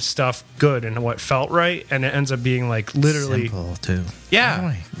making stuff good and what felt right, and it ends up being like literally simple too.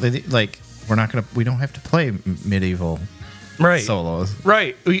 Yeah, like we don't have to play medieval solos.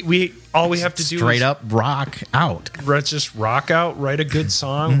 Right. We all we have to do straight is up rock out. Let's just rock out. Write a good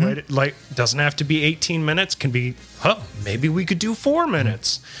song. Write it, like doesn't have to be 18 minutes. Can be. Maybe we could do 4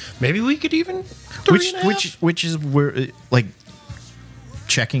 minutes. Maybe we could even which is where like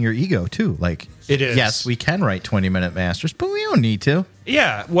checking your ego too. Like it is. Yes, we can write 20-minute masters, but we don't need to.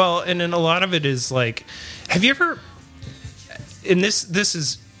 Yeah. Well, and then a lot of it is like, have you ever? And this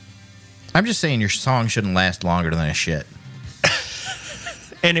is. I'm just saying your song shouldn't last longer than a shit.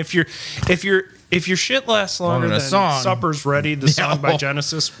 And if your shit lasts longer than song. Supper's Ready, the song by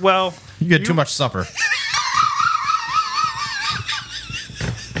Genesis, well, you get too much supper.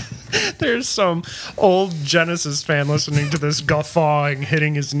 There's some old Genesis fan listening to this guffawing,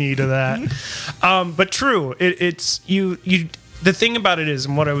 hitting his knee to that. But true, it's you. The thing about it is,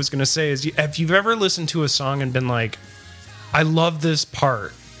 and what I was going to say is, if you've ever listened to a song and been like, I love this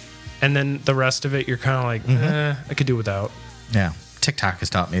part, and then the rest of it, you're kind of like, I could do without. Yeah. TikTok has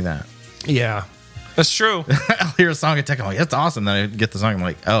taught me that. Yeah, that's true. I'll hear a song at TikTok, I'm like, that's awesome. Then I get the song, I'm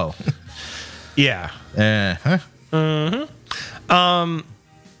like, oh. Yeah.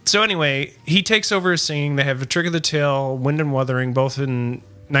 So anyway, he takes over his singing. They have A Trick of the Tail, Wind and Wuthering, both in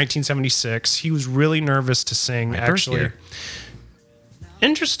 1976. He was really nervous to sing, actually.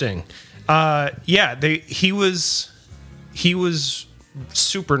 Interesting. He was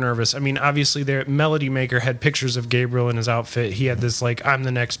super nervous. I mean, obviously, their Melody Maker had pictures of Gabriel in his outfit. He had this like, I'm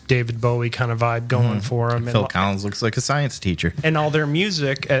the next David Bowie kind of vibe going for him. Phil Collins looks like a science teacher. And all their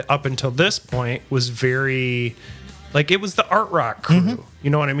music up until this point was very, like, it was the art rock crew. You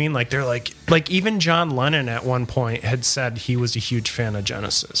know what I mean? Like, they're like even John Lennon at one point had said he was a huge fan of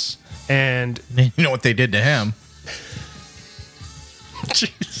Genesis. And you know what they did to him?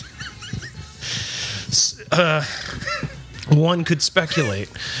 Jeez. One could speculate,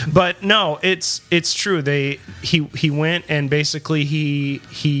 but no, it's true. He went and basically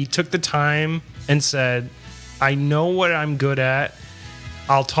he took the time and said, I know what I'm good at.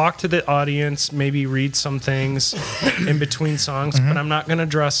 I'll talk to the audience, maybe read some things in between songs, but I'm not going to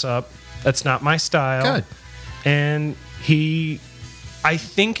dress up. That's not my style. Good. And I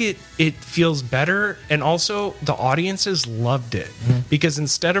think it feels better, and also the audiences loved it because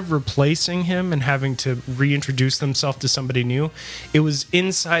instead of replacing him and having to reintroduce themselves to somebody new, it was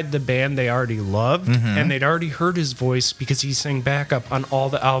inside the band they already loved, and they'd already heard his voice because he sang backup on all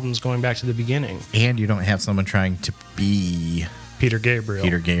the albums going back to the beginning. And you don't have someone trying to be Peter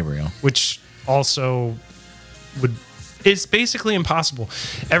Gabriel, which also is basically impossible.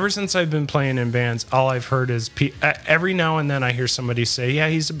 Ever since I've been playing in bands, all I've heard is every now and then I hear somebody say, yeah,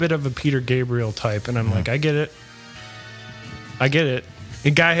 he's a bit of a Peter Gabriel type, and I'm like, I get it.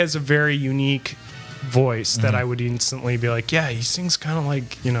 The guy has a very unique voice that I would instantly be like, yeah, he sings kind of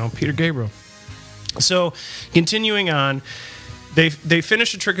like, Peter Gabriel. So continuing on, They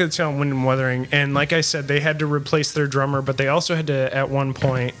finished A Trick of the Tail, Wind and Wuthering, and like I said, they had to replace their drummer, but they also had to, at one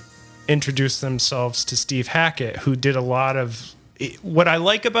point, introduce themselves to Steve Hackett, who did a lot of... What I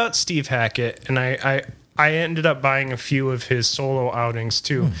like about Steve Hackett, and I ended up buying a few of his solo outings,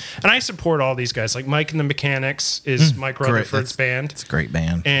 too, and I support all these guys. Like Mike and the Mechanics is Mike Rutherford's band. It's a great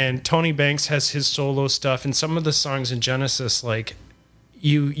band. And Tony Banks has his solo stuff, and some of the songs in Genesis, like...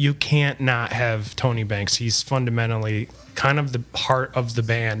 You can't not have Tony Banks. He's fundamentally kind of the heart of the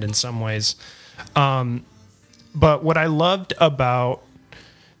band in some ways. But what I loved about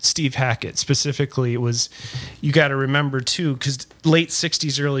Steve Hackett specifically was, you got to remember too, because late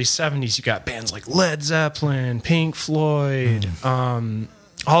 60s, early 70s, you got bands like Led Zeppelin, Pink Floyd,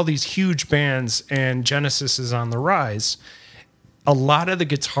 all these huge bands, and Genesis is on the rise. A lot of the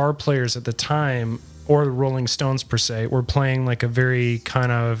guitar players at the time, or the Rolling Stones per se, were playing like a very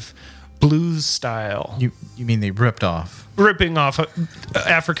kind of blues style. You mean they ripped off? Ripping off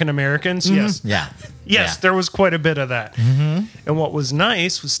African Americans? Yes. Yeah. Yes, Yeah. there was quite a bit of that. And what was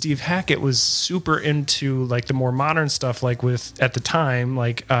nice was Steve Hackett was super into like the more modern stuff, like with at the time,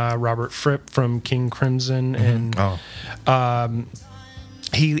 like Robert Fripp from King Crimson, and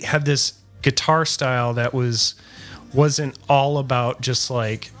he had this guitar style that wasn't all about just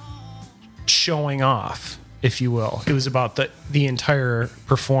like showing off, if you will. It was about the entire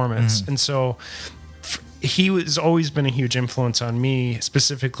performance, and so. He has always been a huge influence on me,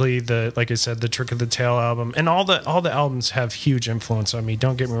 specifically like I said, the Trick of the Tail album, and all the albums have huge influence on me.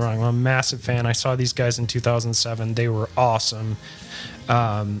 Don't get me wrong, I'm a massive fan. I saw these guys in 2007; they were awesome.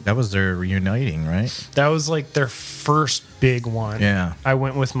 That was their reuniting, right? That was like their first big one. Yeah, I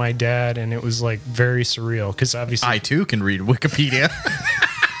went with my dad, and it was like very surreal because obviously I too can read Wikipedia.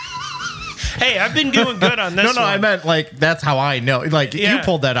 Hey, I've been doing good on this. No, I meant like that's how I know. Like you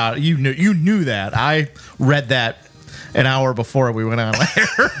pulled that out. You knew that. I read that an hour before we went on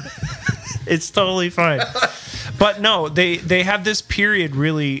air. It's totally fine. But no, they have this period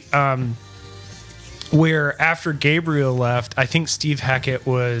really where after Gabriel left, I think Steve Hackett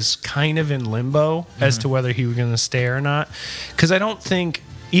was kind of in limbo as to whether he was going to stay or not. Because I don't think,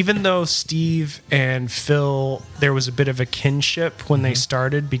 even though Steve and Phil, there was a bit of a kinship when they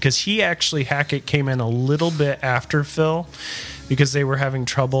started, because Hackett came in a little bit after Phil because they were having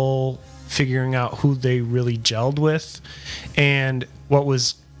trouble figuring out who they really gelled with. And what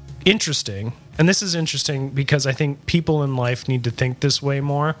was interesting, and this is interesting because I think people in life need to think this way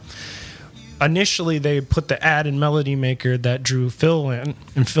more. Initially, they put the ad in Melody Maker that drew Phil in,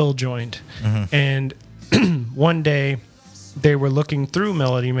 and Phil joined. And one day, they were looking through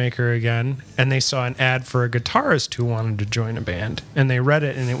Melody Maker again, and they saw an ad for a guitarist who wanted to join a band. And they read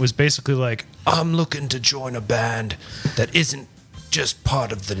it, and it was basically like, I'm looking to join a band that isn't just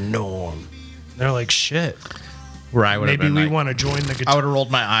part of the norm. And they're like, shit. Where I would Maybe have been we like, want to join the guitar. I would have rolled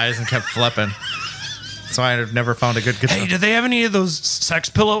my eyes and kept flipping. So I'd have never found a good guitar. Hey, do they have any of those sex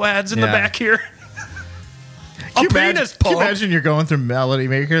pillow ads in the back here? Can you imagine you're going through Melody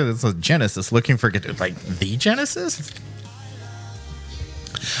Maker? That's a Genesis looking for like the Genesis.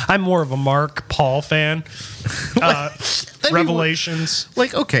 I'm more of a Mark Paul fan. Revelations.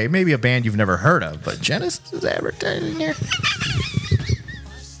 Like, okay, maybe a band you've never heard of, but Genesis is advertising here.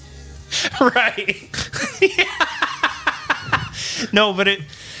 Right. No, but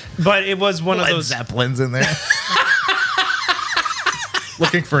it was one of those Zeppelin's in there.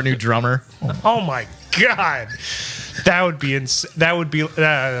 Looking for a new drummer. Oh my god. That would be I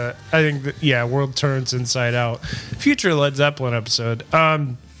think World Turns Inside Out. Future Led Zeppelin episode.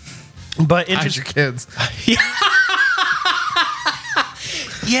 But Hide your kids.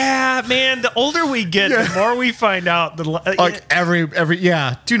 Yeah, man, the older we get, the more we find out like every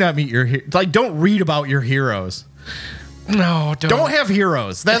do not meet your like don't read about your heroes. No, don't have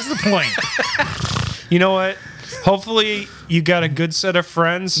heroes. That's the point. You know what? Hopefully you got a good set of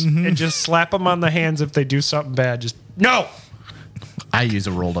friends and just slap them on the hands if they do something bad. Just no. I use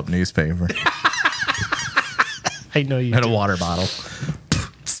a rolled up newspaper. I know you and do. A water bottle.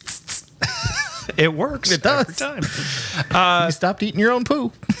 It works. It does. Every time. You stopped eating your own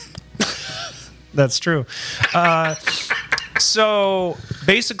poo. That's true. So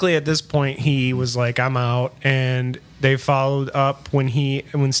basically at this point he was like, I'm out, and they followed up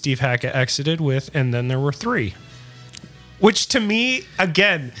when Steve Hackett exited with And Then There Were Three. Which to me,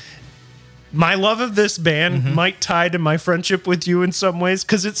 again, my love of this band might tie to my friendship with you in some ways,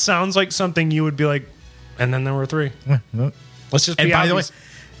 because it sounds like something you would be like, And Then There Were Three. Let's just be honest. By the way,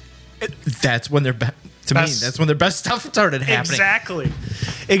 that's when that's when their best stuff started happening.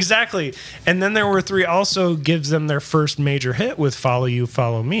 Exactly. And Then There Were Three also gives them their first major hit with Follow You,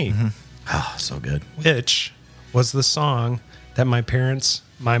 Follow Me. Oh, so good. Which was the song that my parents,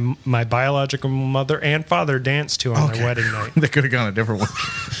 my biological mother and father danced to on their wedding night. They could have gone a different one.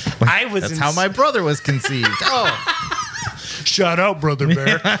 That's how my brother was conceived. Shout out, Brother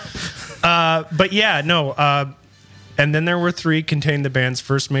Bear. But yeah, no. And Then There Were Three contained the band's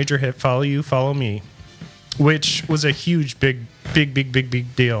first major hit, Follow You, Follow Me, which was a huge, big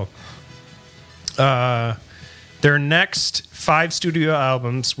deal. Their next 5 studio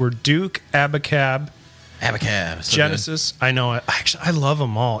albums were Duke, Abacab, so Genesis. Good. I know it. Actually, I love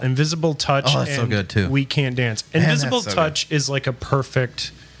them all. Invisible Touch. Oh, that's so good too. We Can't Dance. Invisible Touch is like a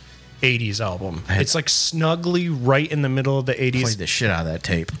perfect 80s album. It's like snugly right in the middle of the 80s. Played the shit out of that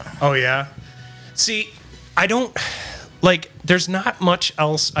tape. Oh yeah. See, I don't like. There's not much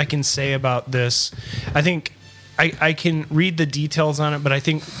else I can say about this. I think I can read the details on it, but I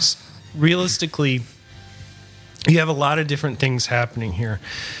think realistically, you have a lot of different things happening here.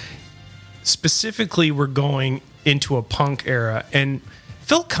 specifically we're going into a punk era, and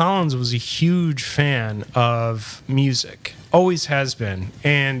Phil Collins was a huge fan of music, always has been,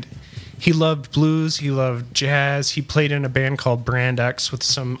 and he loved blues, he loved jazz. He played in a band called Brand X with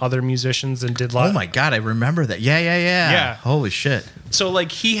some other musicians and did Oh my God, I remember that. Yeah. Holy shit. So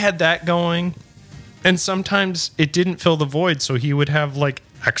like he had that going, and sometimes it didn't fill the void, so he would have like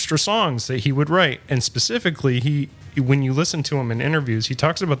extra songs that he would write. And specifically, when you listen to him in interviews, he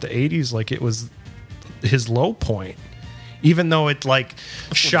talks about the 80s like it was his low point. Even though it like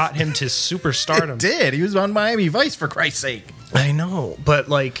shot him to superstardom. It did. He was on Miami Vice, for Christ's sake. I know, but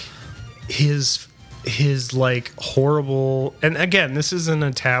like his like horrible, and again, this isn't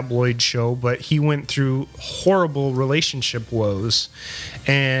a tabloid show, but he went through horrible relationship woes,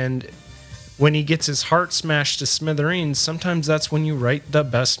 and when he gets his heart smashed to smithereens, sometimes that's when you write the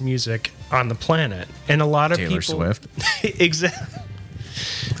best music on the planet. And a lot of Taylor people Swift. Exactly.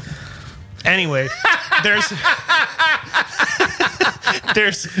 Anyway, there's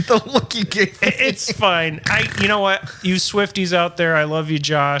the look you gave. It's fine. You know what? You Swifties out there, I love you,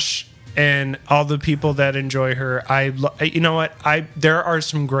 Josh, and all the people that enjoy her. You know what? There are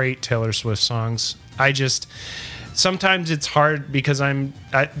some great Taylor Swift songs. Sometimes it's hard because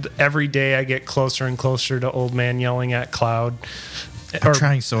every day I get closer and closer to Old Man Yelling at Cloud. I'm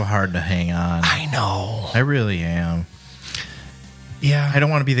trying so hard to hang on. I know. I really am. Yeah. I don't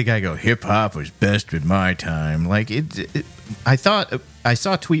want to be the guy who go, hip hop was best in my time. Like I thought I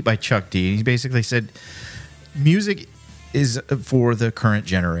saw a tweet by Chuck D. He basically said music is for the current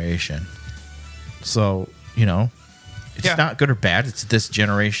generation. So, it's not good or bad. It's this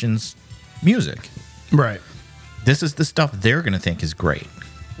generation's music. Right. This is the stuff they're going to think is great.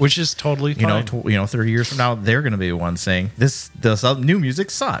 Which is totally fine. 30 years from now, they're going to be the ones saying this new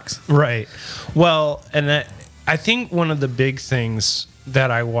music sucks. Right. Well, and I think one of the big things that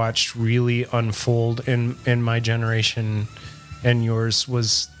I watched really unfold in my generation and yours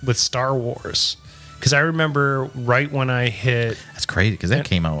was with Star Wars. Because I remember right when I hit... That's crazy, because that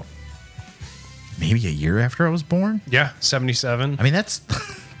came out maybe a year after I was born? Yeah, 77. I mean, that's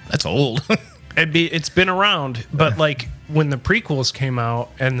old. It's been around, but like when the prequels came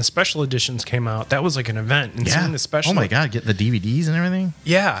out and the special editions came out, that was like an event. And seeing the special, oh my God, get the DVDs and everything.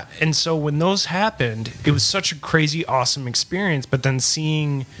 Yeah, and so when those happened, it was such a crazy, awesome experience. But then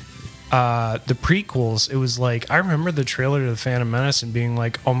seeing the prequels, it was like I remember the trailer to the Phantom Menace and being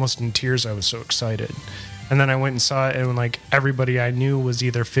like almost in tears. I was so excited. And then I went and saw it, and like everybody I knew was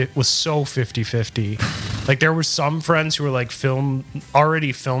either was so 50-50. Like there were some friends who were like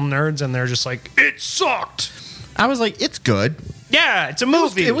already film nerds, and they're just like, it sucked. I was like, it's good. Yeah, it's a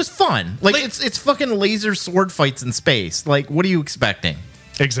movie. It was fun. Like it's fucking laser sword fights in space. Like, what are you expecting?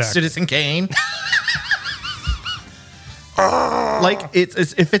 Exactly. Citizen Kane. Like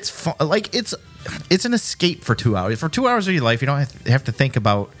if it's fun, like it's an escape for 2 hours. For 2 hours of your life, you don't have to think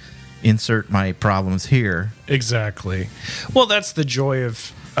about. Insert my problems here. Exactly. Well, that's the joy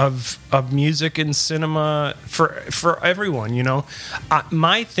of music and cinema for everyone.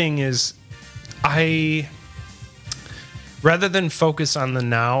 My thing is, rather than focus on the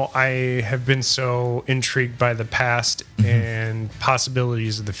now, I have been so intrigued by the past and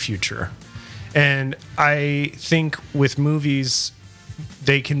possibilities of the future. And I think with movies,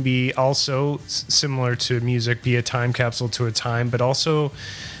 they can be also similar to music, be a time capsule to a time, but also.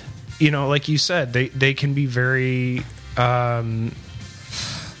 Like you said, they can be very.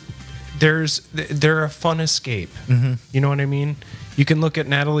 They're a fun escape. Mm-hmm. You know what I mean? You can look at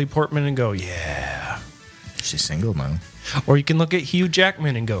Natalie Portman and go, yeah, she's single now. Or you can look at Hugh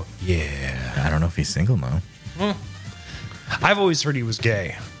Jackman and go, yeah. I don't know if he's single now. I've always heard he was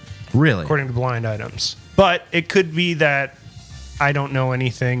gay. Really? According to Blind Items, but it could be that I don't know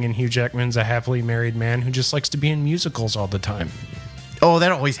anything, and Hugh Jackman's a happily married man who just likes to be in musicals all the time. Oh,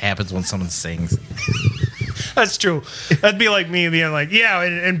 that always happens when someone sings. That's true. That'd be like me being like, yeah,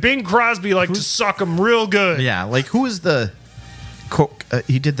 and Bing Crosby liked to suck them real good. Yeah, like who is the...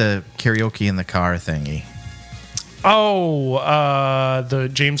 he did the karaoke in the car thingy. Oh, the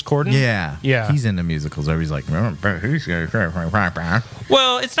James Corden? Yeah. Yeah. He's into musicals. Everybody's like...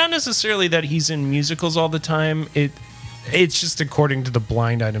 Well, it's not necessarily that he's in musicals all the time. It's just according to the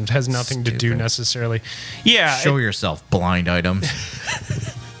Blind Items. It has nothing to do necessarily. Yeah. Show yourself, Blind Items.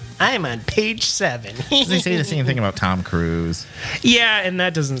 I'm on page 7. They say the same thing about Tom Cruise. Yeah, and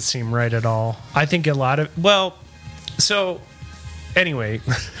that doesn't seem right at all. I think a lot of... Well, so... Anyway.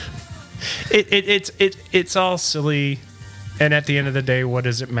 It's all silly. And at the end of the day, what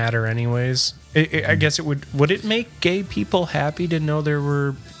does it matter anyways? I guess it would... Would it make gay people happy to know there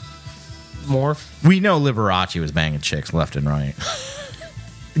were... more? We know Liberace was banging chicks left and right.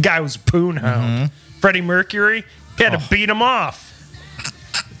 The guy was a poon hound. Freddie Mercury had to beat him off.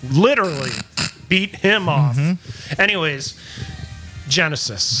 Literally beat him off. Anyways,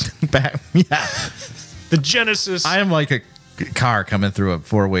 Genesis. The Genesis. I am like a car coming through a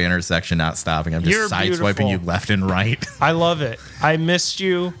four-way intersection, not stopping. I'm just You're sideswiping beautiful. you left and right. I love it. I missed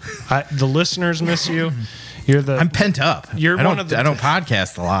you. The listeners miss you. You're the. I'm pent up. You're I don't, one of the- I don't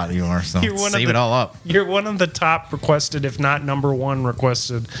podcast a lot anymore, so You're one of save the- it all up. You're one of the top requested, if not number one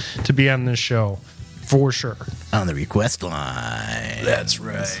requested, to be on this show, for sure. On the request line. That's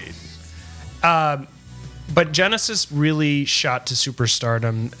right. But Genesis really shot to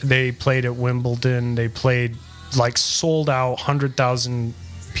superstardom. They played at Wimbledon. They played like sold out 100,000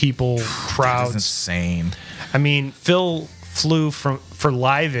 people That is crowds. insane. I mean, Phil flew for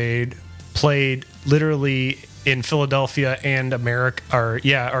Live Aid, played literally in Philadelphia and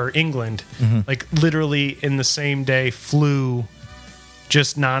or England, like literally in the same day. Flew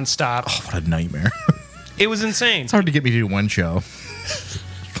just nonstop. Oh, what a nightmare. It was insane. It's hard to get me to do one show.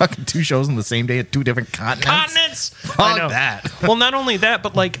 Fucking 2 shows on the same day at 2 different continents. Continents. I know that. Well, not only that,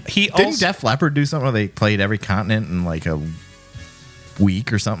 but like Didn't also Def Leppard do something where they played every continent in like a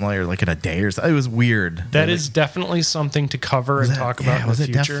week or something, or like in a day or something? It was weird. that is definitely something to cover and talk about in the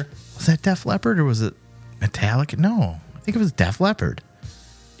future. Was that Def Leppard or was it Metallica? No, I think it was Def Leppard.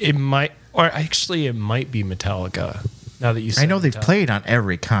 It might, or actually, it might be Metallica. Now that you say I know they've Metallica. played on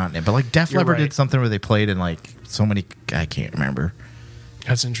every continent, but like Def You're Leppard right. did something where they played in like so many. I can't remember.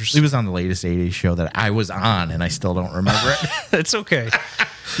 That's It interesting. was on the latest 80s show that I was on, and I still don't remember it. It's okay.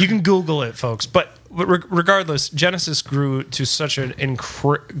 You can Google it, folks. But regardless, Genesis grew to such an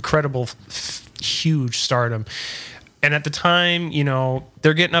incredible, huge stardom. And at the time, you know,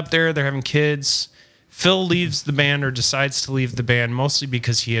 they're getting up there, they're having kids. Phil leaves the band or decides to leave the band mostly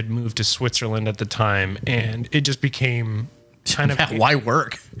because he had moved to Switzerland at the time. And it just became kind of. Why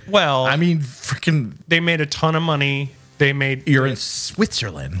work? Well, I mean, freaking. they made a ton of money. They made. You're in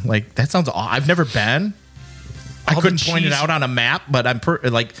Switzerland. Like, that sounds aw- I've never been. I All the couldn't point it cheese- out on a map, but I'm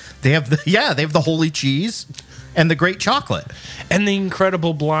like they have the holy cheese and the great chocolate. And the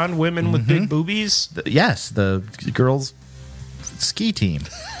incredible blonde women with big boobies. Yes, the girls ski team.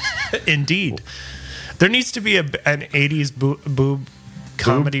 Indeed. There needs to be an 80s boob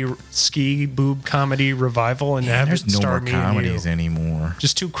comedy, ski boob comedy revival, and have There's it no star more me and comedies you. anymore.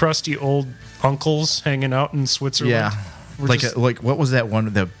 Just 2 crusty old uncles hanging out in Switzerland. Yeah, We're like just- like what was that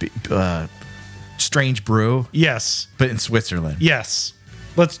one? The Strange Brew, yes, but in Switzerland. yes.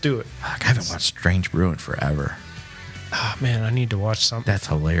 Let's do it. Fuck, I haven't watched Strange Brew in forever. Oh, man, I need to watch something. That's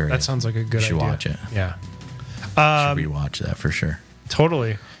hilarious. That sounds like a good You should idea. watch it. Yeah, Should rewatch that for sure.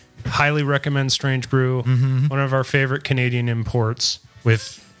 totally. Highly recommend Strange Brew. One of our favorite Canadian imports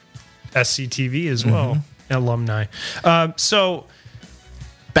with SCTV as well. Alumni. So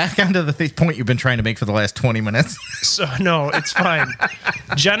Back onto the point you've been trying to make for the last 20 minutes. So no, it's fine.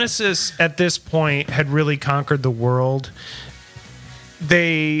 Genesis at this point had really conquered the world.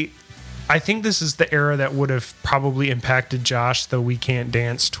 I think this is the era that would have probably impacted Josh, the We Can't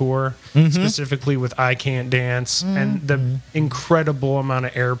Dance tour, specifically with I Can't Dance and the incredible amount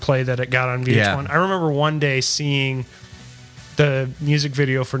of airplay that it got on VH1. Yeah. I remember one day seeing the music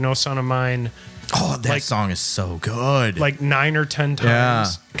video for No Son of Mine Oh, that song is so good. like 9 or 10 Yeah.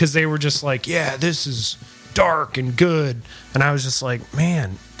 times because they were just like, yeah, this is dark and good. And I was just like,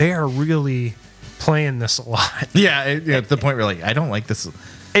 man, they are really playing this a lot. yeah, at the point where like, I don't like this.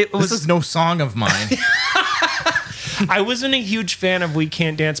 It This is no song of mine. I wasn't a huge fan of We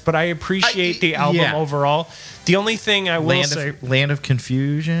Can't Dance, but I appreciate the album yeah. overall. The only thing I will say, Land of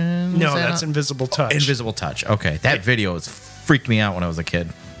Confusion? no, Was that that's on- Invisible Touch. Invisible Touch. Okay, that video has freaked me out when I was a kid.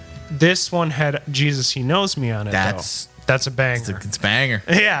 This one had Jesus He Knows Me on it. That's- That's a banger. It's a banger.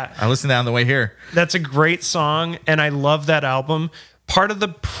 Yeah. I listened to that on the way here. That's a great song, and I love that album. Part of the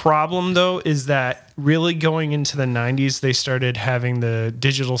problem, though, is that really going into the 90s, they started having the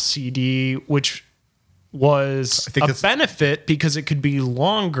digital CD, which was think a that's- benefit because it could be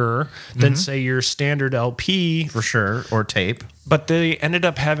longer than, say, your standard LP. For sure. Or tape. But they ended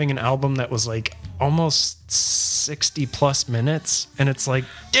up having an album that was like almost 60 plus minutes. And it's like,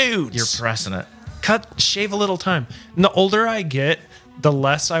 dude, You're pressing it. shave a little time. And the older I get, the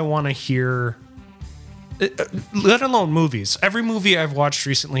less I want to hear, let alone movies. Every movie I've watched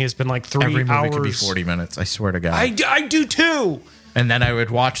recently has been like 3 Every movie hours. could be 40 minutes. I swear to God. I do too. And then I would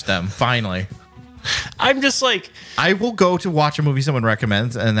watch them, finally. I'm just like, I will go to watch a movie someone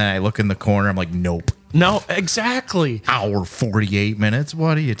recommends, and then I look in the corner. I'm like, nope. no, exactly. Hour 48 minutes?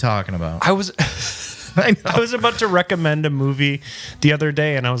 What are you talking about? I was I know. I was about to recommend a movie the other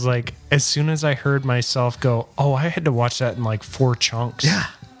day, and I was like, as soon as I heard myself go, oh, I had to watch that in like 4 chunks. Yeah.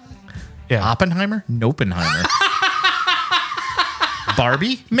 Yeah. Oppenheimer? Nopenheimer.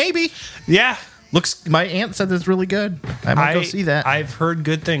 Barbie? Maybe. Yeah. Looks. My aunt said that's really good. I might go see that. I've heard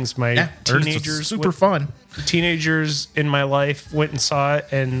good things. My teenagers, super fun. Teenagers in my life went and saw it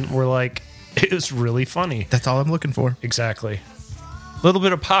and were like, it was really funny. That's all I'm looking for. Exactly. A little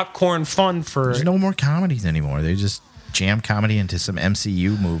bit of popcorn fun for. There's no more comedies anymore. They just jam comedy into some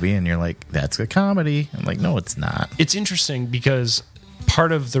MCU movie, and you're like, that's a comedy. I'm like, no, it's not. It's interesting because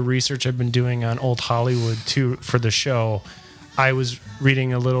part of the research I've been doing on old Hollywood too for the show, I was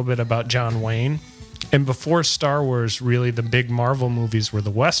reading a little bit about John Wayne. And before Star Wars, really the big Marvel movies were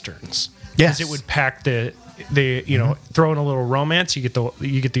the Westerns. Yes. Because it would pack the you know, throw in a little romance, you get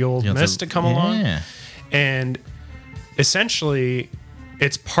the old miss to come along. And essentially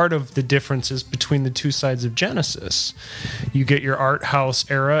it's part of the differences between the two sides of Genesis. You get your art house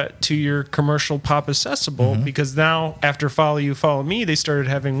era to your commercial pop accessible, because now after Follow You, Follow Me, they started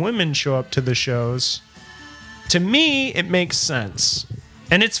having women show up to the shows. To me, it makes sense.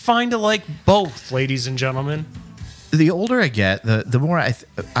 And it's fine to like both, ladies and gentlemen. The older I get, the more I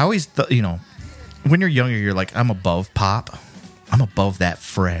always, you know, when you're younger, you're like, I'm above pop. I'm above that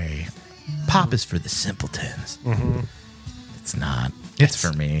fray. Pop is for the simpletons. It's not. It's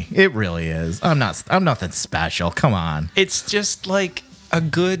for me. It really is. I'm nothing special. Come on. It's just like a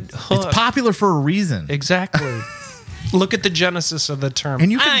good hook. It's popular for a reason. Exactly. Look at the genesis of the term.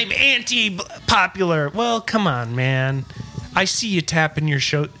 And I'm anti-popular. Well, come on, man. I see you tapping your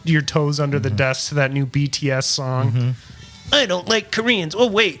toes under the desk to that new BTS song. I don't like Koreans. Oh,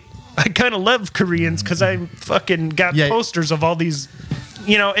 wait. I kind of love Koreans because I fucking got posters of all these.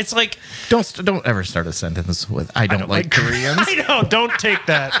 You know, it's like... Don't ever start a sentence with, I don't like Koreans. I know. Don't take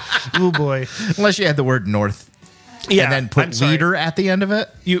that. Oh, boy. Unless you had the word North. Yeah, and then put leader at the end of it.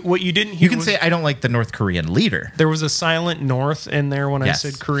 What you didn't hear You can say, I don't like the North Korean leader. There was a silent North in there when I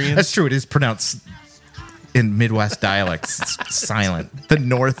said Koreans. That's true. It is pronounced in Midwest dialects silent. The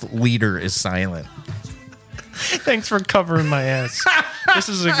North leader is silent. Thanks for covering my ass. This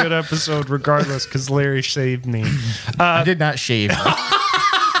is a good episode regardless because Larry saved me. I did not shave.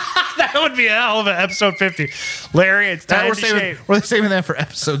 That would be a hell of an episode 50. Larry, it's time to shave. We're saving that for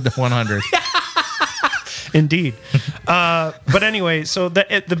episode 100. Indeed. But anyway, so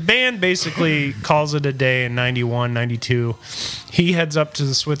the band basically calls it a day in 91, 92. He heads up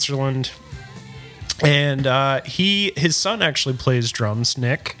to Switzerland. And his son actually plays drums,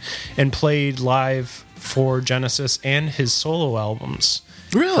 Nick, and played live for Genesis and his solo albums.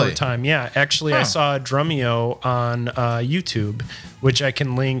 Really? For a time, yeah. Actually, I saw a Drumeo on YouTube, which I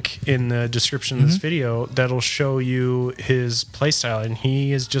can link in the description of this video, that'll show you his playstyle. And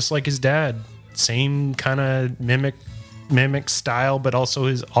he is just like his dad. Same kind of mimic style, but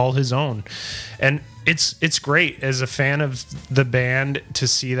also all his own. And it's great as a fan of the band to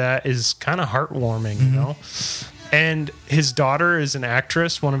see that is kind of heartwarming, you know? And his daughter is an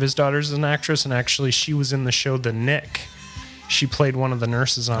actress. One of his daughters is an actress, and actually she was in the show The Nick. She played one of the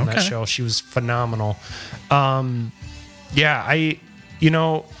nurses on that show. She was phenomenal.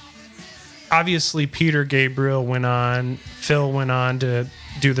 Obviously Peter Gabriel went on. Phil went on to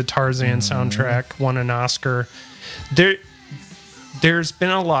do the Tarzan soundtrack, won an Oscar. There's been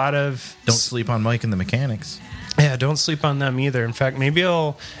a lot of... Don't sleep on Mike and the Mechanics. Yeah, don't sleep on them either. In fact, maybe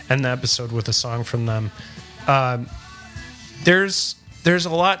I'll end the episode with a song from them. There's a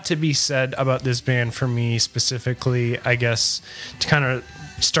lot to be said about this band for me specifically, I guess, to kind of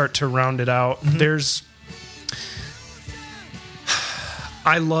start to round it out.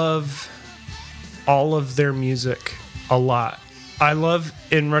 I love all of their music a lot. I love,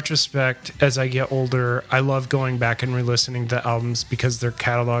 in retrospect, as I get older, I love going back and re-listening to albums because their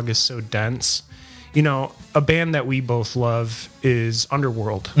catalog is so dense. You know, a band that we both love is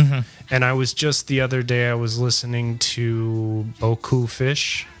Underworld. And I was just the other day, I was listening to Boku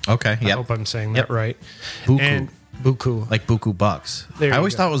Fish. Okay, I hope I'm saying that right. Buku. And Buku. Like Buku Bucks. There I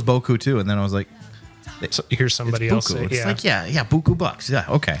always you thought it was Boku too, and then I was like, So here's somebody else say, It's like, yeah, Buku Bucks. Yeah,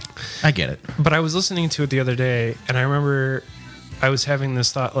 okay. I get it. But I was listening to it the other day, and I remember I was having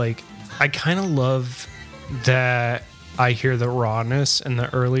this thought, like, I kind of love that I hear the rawness and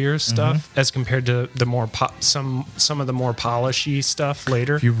the earlier stuff as compared to the more some of the more polishy stuff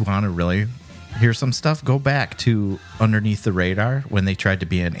later. If you want to really hear some stuff, go back to Underneath the Radar when they tried to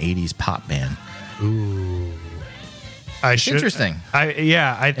be an 80s pop band. Ooh. It's interesting. I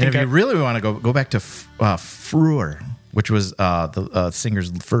think and if you really want to go back to Freur, which was the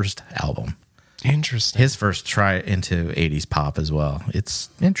singer's first album. Interesting. His first try into 80s pop as well. It's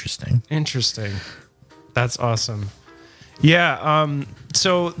interesting. Interesting. That's awesome. Yeah.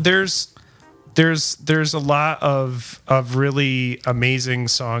 So there's there's a lot of really amazing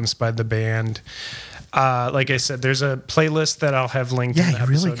songs by the band. Like I said, there's a playlist that I'll have linked. Yeah, in the you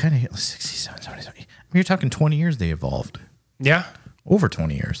really episode. kind of 67, 70. You're talking 20 years they evolved. Yeah. Over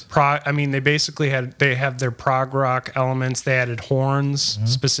 20 years. I mean, they basically have their prog rock elements. They added horns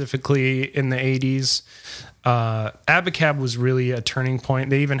specifically in the 80s. Abacab was really a turning point.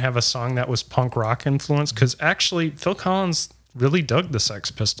 They even have a song that was punk rock influenced because actually Phil Collins really dug the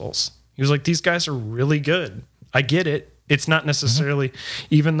Sex Pistols. He was like, these guys are really good. I get it. It's not necessarily,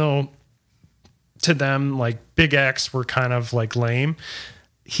 even though to them, like big acts were kind of like lame.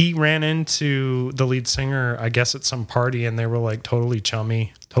 He ran into the lead singer, I guess, at some party, and they were like totally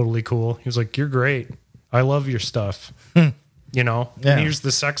chummy, totally cool. He was like, "You're great. I love your stuff." You know? Yeah. And here's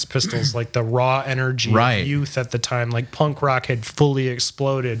the Sex Pistols, like the raw energy Right. of youth at the time. Like punk rock had fully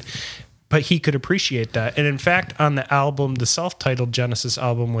exploded, but he could appreciate that. And in fact, on the album, the self-titled Genesis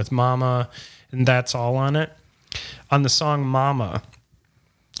album with Mama, and That's All on it, on the song Mama,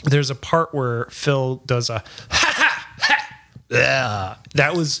 there's a part where Phil does a yeah,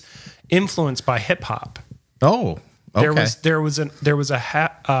 that was influenced by hip hop. Oh, okay. There was a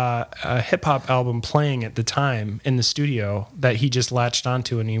hip hop album playing at the time in the studio that he just latched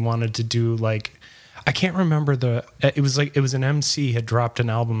onto, and he wanted to do like, I can't remember it was an MC had dropped an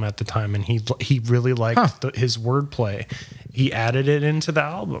album at the time, and he really liked his wordplay. He added it into the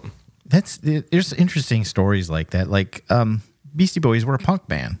album. There's interesting stories like that. Like Beastie Boys were a punk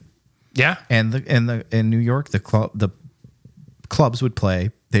band. Yeah, and in New York, the clubs would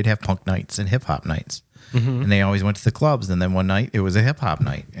play. They'd have punk nights and hip hop nights, and they always went to the clubs. And then one night it was a hip hop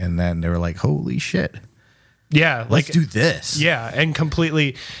night, and then they were like, "Holy shit, yeah, let's do this!" Yeah, and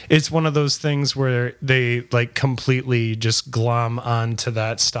completely, it's one of those things where they like completely just glom onto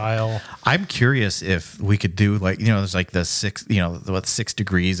that style. I'm curious if we could do like, there's like the 6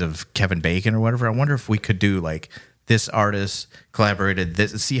 degrees of Kevin Bacon or whatever. I wonder if we could do like this artist collaborated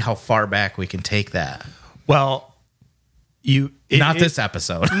this, see how far back we can take that. Well, this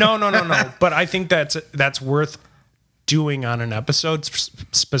episode. No. But I think that's worth doing on an episode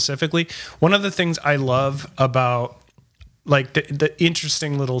specifically. One of the things I love about like the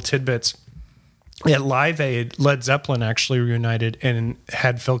interesting little tidbits at Live Aid, Led Zeppelin actually reunited and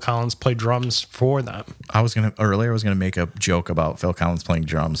had Phil Collins play drums for them. I was gonna make a joke about Phil Collins playing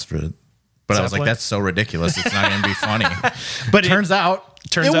drums but Zeppelin? I was like, that's so ridiculous. It's not going to be funny. But it turns out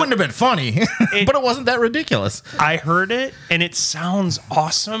it wouldn't have been funny, but it wasn't that ridiculous. I heard it and it sounds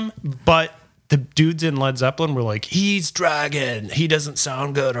awesome, but the dudes in Led Zeppelin were like, he's dragging. He doesn't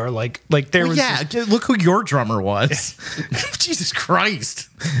sound good. Or like there was. Yeah, look who your drummer was. Jesus Christ.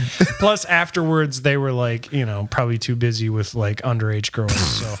 Plus, afterwards, they were like, probably too busy with like underage girls.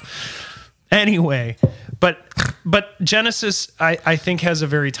 So anyway, but Genesis, I think, has a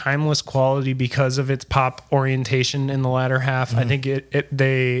very timeless quality because of its pop orientation in the latter half. I think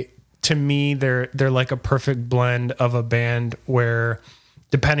to me, they're like a perfect blend of a band where,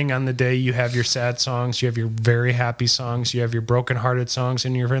 depending on the day, you have your sad songs, you have your very happy songs, you have your brokenhearted songs,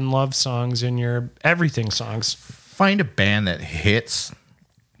 and your in love songs, and your everything songs. Find a band that hits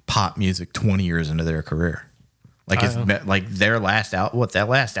pop music 20 years into their career. Like it's like their last album. That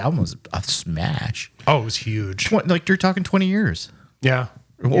last album was a smash. Oh, it was huge. Like you're talking 20 years. Yeah.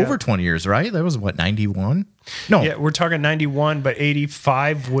 Over 20 years, right? That was what, 91? No. Yeah, we're talking 91, but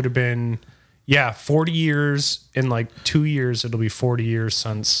 85 would have been, 40 years. In like 2 years, it'll be 40 years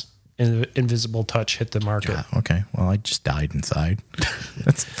since Invisible Touch hit the market. Yeah, okay. Well, I just died inside.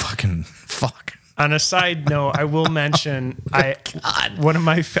 That's fucking fuck. On a side note, I will mention I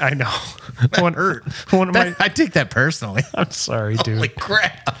know one hurt. I take that personally. I'm sorry, dude. Holy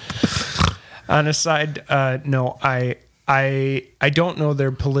crap. On a side note, I don't know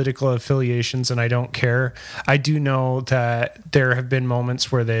their political affiliations, and I don't care. I do know that there have been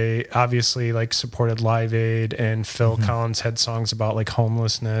moments where they obviously like supported Live Aid, and Phil Collins had songs about like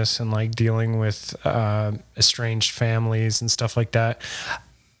homelessness and like dealing with estranged families and stuff like that.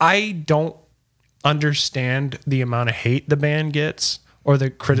 I don't understand the amount of hate the band gets or the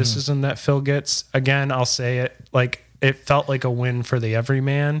criticism that Phil gets. Again, I'll say it, like, it felt like a win for the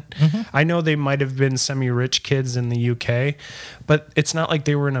everyman. I know they might have been semi-rich kids in the UK, but it's not like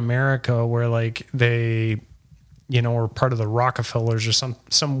they were in America where like they, were part of the Rockefellers or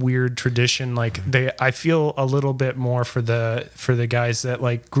some weird tradition. Like I feel a little bit more for the guys that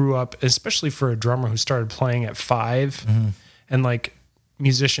like grew up, especially for a drummer who started playing at 5 and like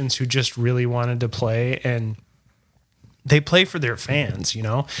musicians who just really wanted to play, and they play for their fans,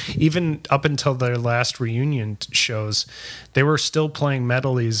 even up until their last reunion shows, they were still playing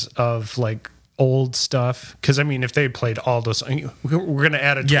medleys of like old stuff. Because I mean, if they played all those, we're going to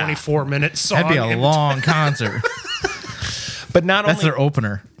add a 24-minute song. That'd be a long concert. But not That's only their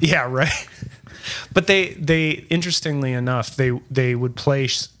opener. Yeah, right. But they interestingly enough, they would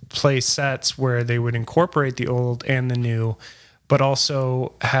play sets where they would incorporate the old and the new, but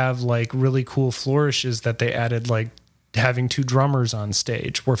also have like really cool flourishes that they added, like having two drummers on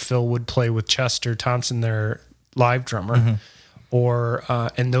stage, where Phil would play with Chester Thompson, their live drummer, or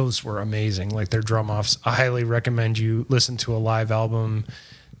and those were amazing. Like their drum offs. I highly recommend you listen to a live album.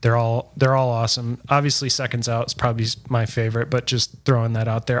 They're all awesome. Obviously, Seconds Out is probably my favorite, but just throwing that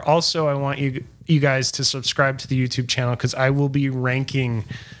out there. Also, I want you guys to subscribe to the YouTube channel, because I will be ranking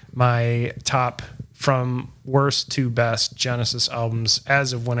my top from worst to best Genesis albums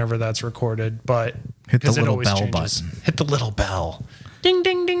as of whenever that's recorded. But hit the because it little always bell changes. button. Hit the little bell. Ding,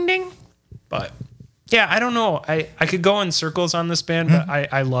 ding, ding, ding. But yeah, I don't know. I could go in circles on this band, but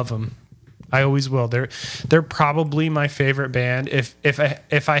I love them. I always will. They're probably my favorite band.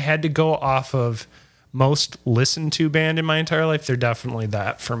 If I had to go off of most listened to band in my entire life, they're definitely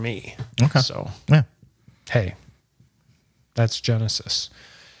that for me. Okay. So Yeah. hey, that's Genesis.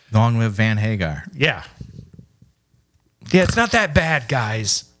 Long live Van Hagar. Yeah. Yeah, it's not that bad,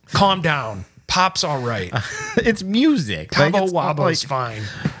 guys. Calm down. Pop's all right. It's music. Cabo it's Wabo's fine.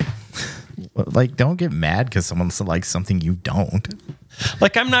 Like, don't get mad because someone likes something you don't.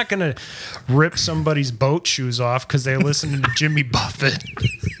 Like, I'm not going to rip somebody's boat shoes off because they listen to Jimmy Buffett.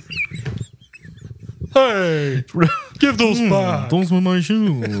 Hey, give those back. Those were my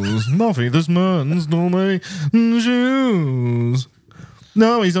shoes. Muffy, this man stole my shoes.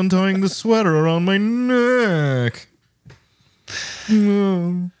 Now he's untying the sweater around my neck.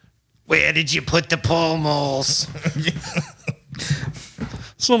 Where did you put the pole moles?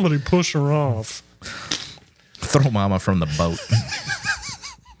 Somebody push her off. Throw mama from the boat.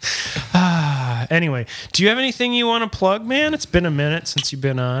 Anyway, do you have anything you want to plug, man? It's been a minute since you've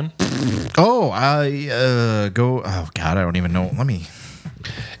been on. Oh, oh God, I don't even know. Let me.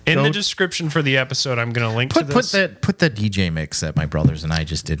 In the description for the episode, I'm going to link to this. Put the DJ mix that my brothers and I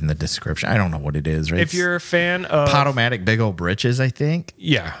just did in the description. I don't know what it is, right? If you're a fan of Podomatic Big Old Britches, I think.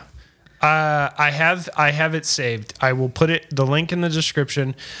 Yeah. I have it saved. I will put the link in the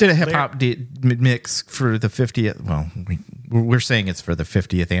description. Did a hip hop mix for the 50th. Well, we're saying it's for the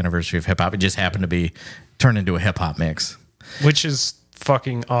 50th anniversary of hip hop. It just happened to be turned into a hip hop mix, which is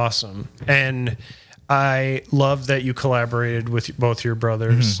fucking awesome. And I love that you collaborated with both your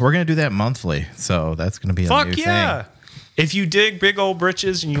brothers. We're gonna do that monthly, so that's gonna be a new thing. If you dig Big Old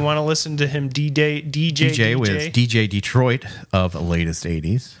Britches and you want to listen to him DJ with DJ Detroit of latest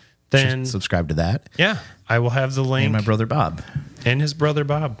 80s. Then subscribe to that. Yeah, I will have the link. And my brother Bob. And his brother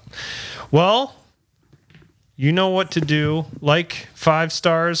Bob. Well, you know what to do. Like 5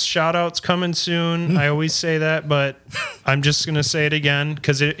 stars, shout outs coming soon. I always say that, but I'm just going to say it again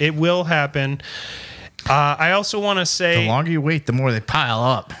because it will happen. I also want to say... The longer you wait, the more they pile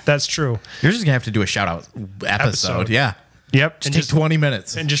up. That's true. You're just going to have to do a shout out episode. Yeah. Yep. Just take 20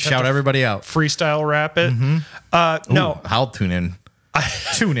 minutes and just shout everybody out. Freestyle rap it. No. I'll tune in.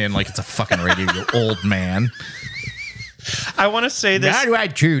 Tune in like it's a fucking radio, you old man. I want to say this. How do I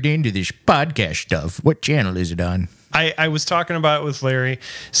tune into this podcast stuff? What channel is it on? I was talking about it with Larry.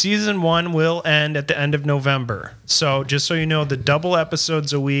 Season 1 will end at the end of November. So just so you know, the double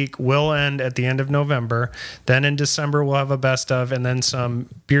episodes a week will end at the end of November. Then in December, we'll have a best of, and then some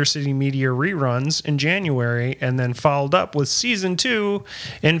Beer City Media reruns in January, and then followed up with Season 2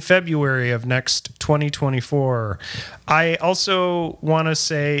 in February of next 2024. I also want to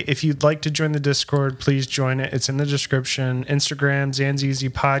say, if you'd like to join the Discord, please join it. It's in the description. Instagram, Zanzizi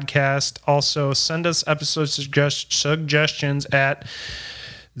Podcast. Also, send us episode suggestions at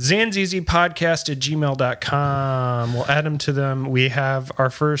zanzizipodcast@gmail.com. We'll add them to them. We have our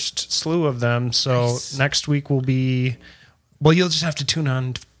first slew of them. So next week will be, well, you'll just have to tune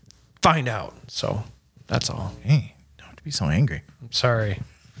on to find out. So that's all. Hey, don't have to be so angry. I'm sorry.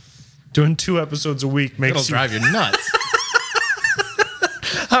 Doing 2 episodes a week makes It'll drive you nuts.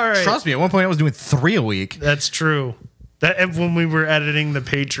 All right. Trust me, at one point I was doing 3 a week. That's true. That when we were editing the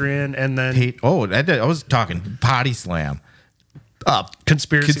Patreon and then I was talking Potty Slam,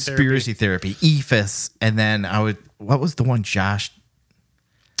 conspiracy therapy, EFIS, and then what was the one Josh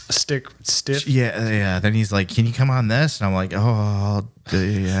stiff? Yeah. Then he's like, "Can you come on this?" And I'm like, "Oh,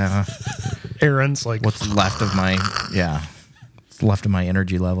 yeah." Aaron's like, "What's left of my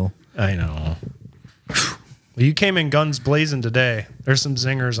energy level?" I know. Well, you came in guns blazing today. There's some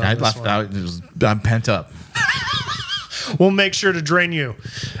zingers on this one. I'm pent up. We'll make sure to drain you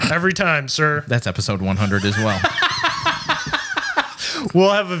every time, sir. That's episode 100 as well.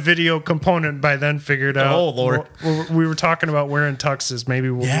 We'll have a video component by then figured out. Oh, Lord. We were talking about wearing tuxes. Maybe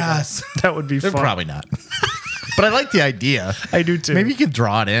we'll Yes. do that. That would be fun. Probably not. But I like the idea. I do too. Maybe you could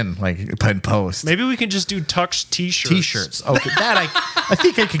draw it in, like in post. Maybe we can just do tux t-shirts. T-shirts. Okay, that I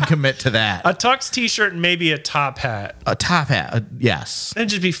think I can commit to that. A tux t-shirt and maybe a top hat. A top hat. Yes. That'd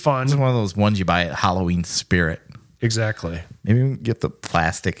just be fun. It's one of those ones you buy at Halloween Spirit. Exactly. Maybe we can get the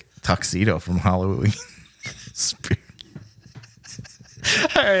plastic tuxedo from Halloween Spirit.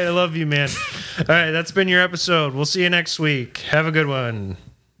 All right, I love you, man. All right, that's been your episode. We'll see you next week. Have a good one.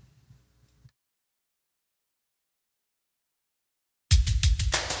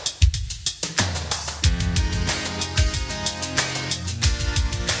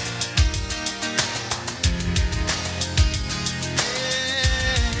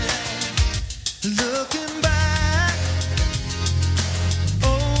 Looking back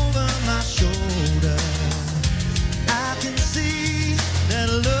over my shoulder, I can see that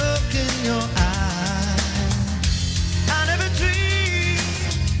look in your eye. I never dreamed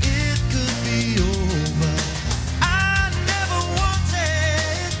it could be over. I never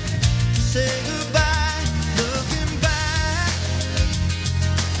wanted to say goodbye. Looking back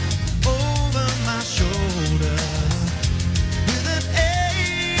over my shoulder with an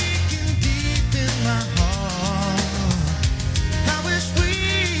aching deep in my heart. I wish we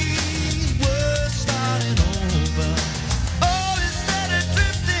were starting over. Oh, instead of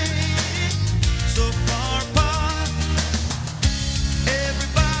drifting so far apart.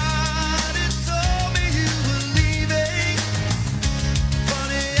 Everybody told me you were leaving.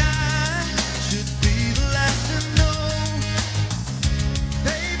 Funny, I should be the last to know.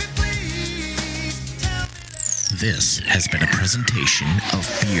 Baby, please tell me. This has been a presentation of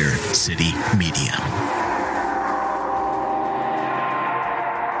Beer City Media.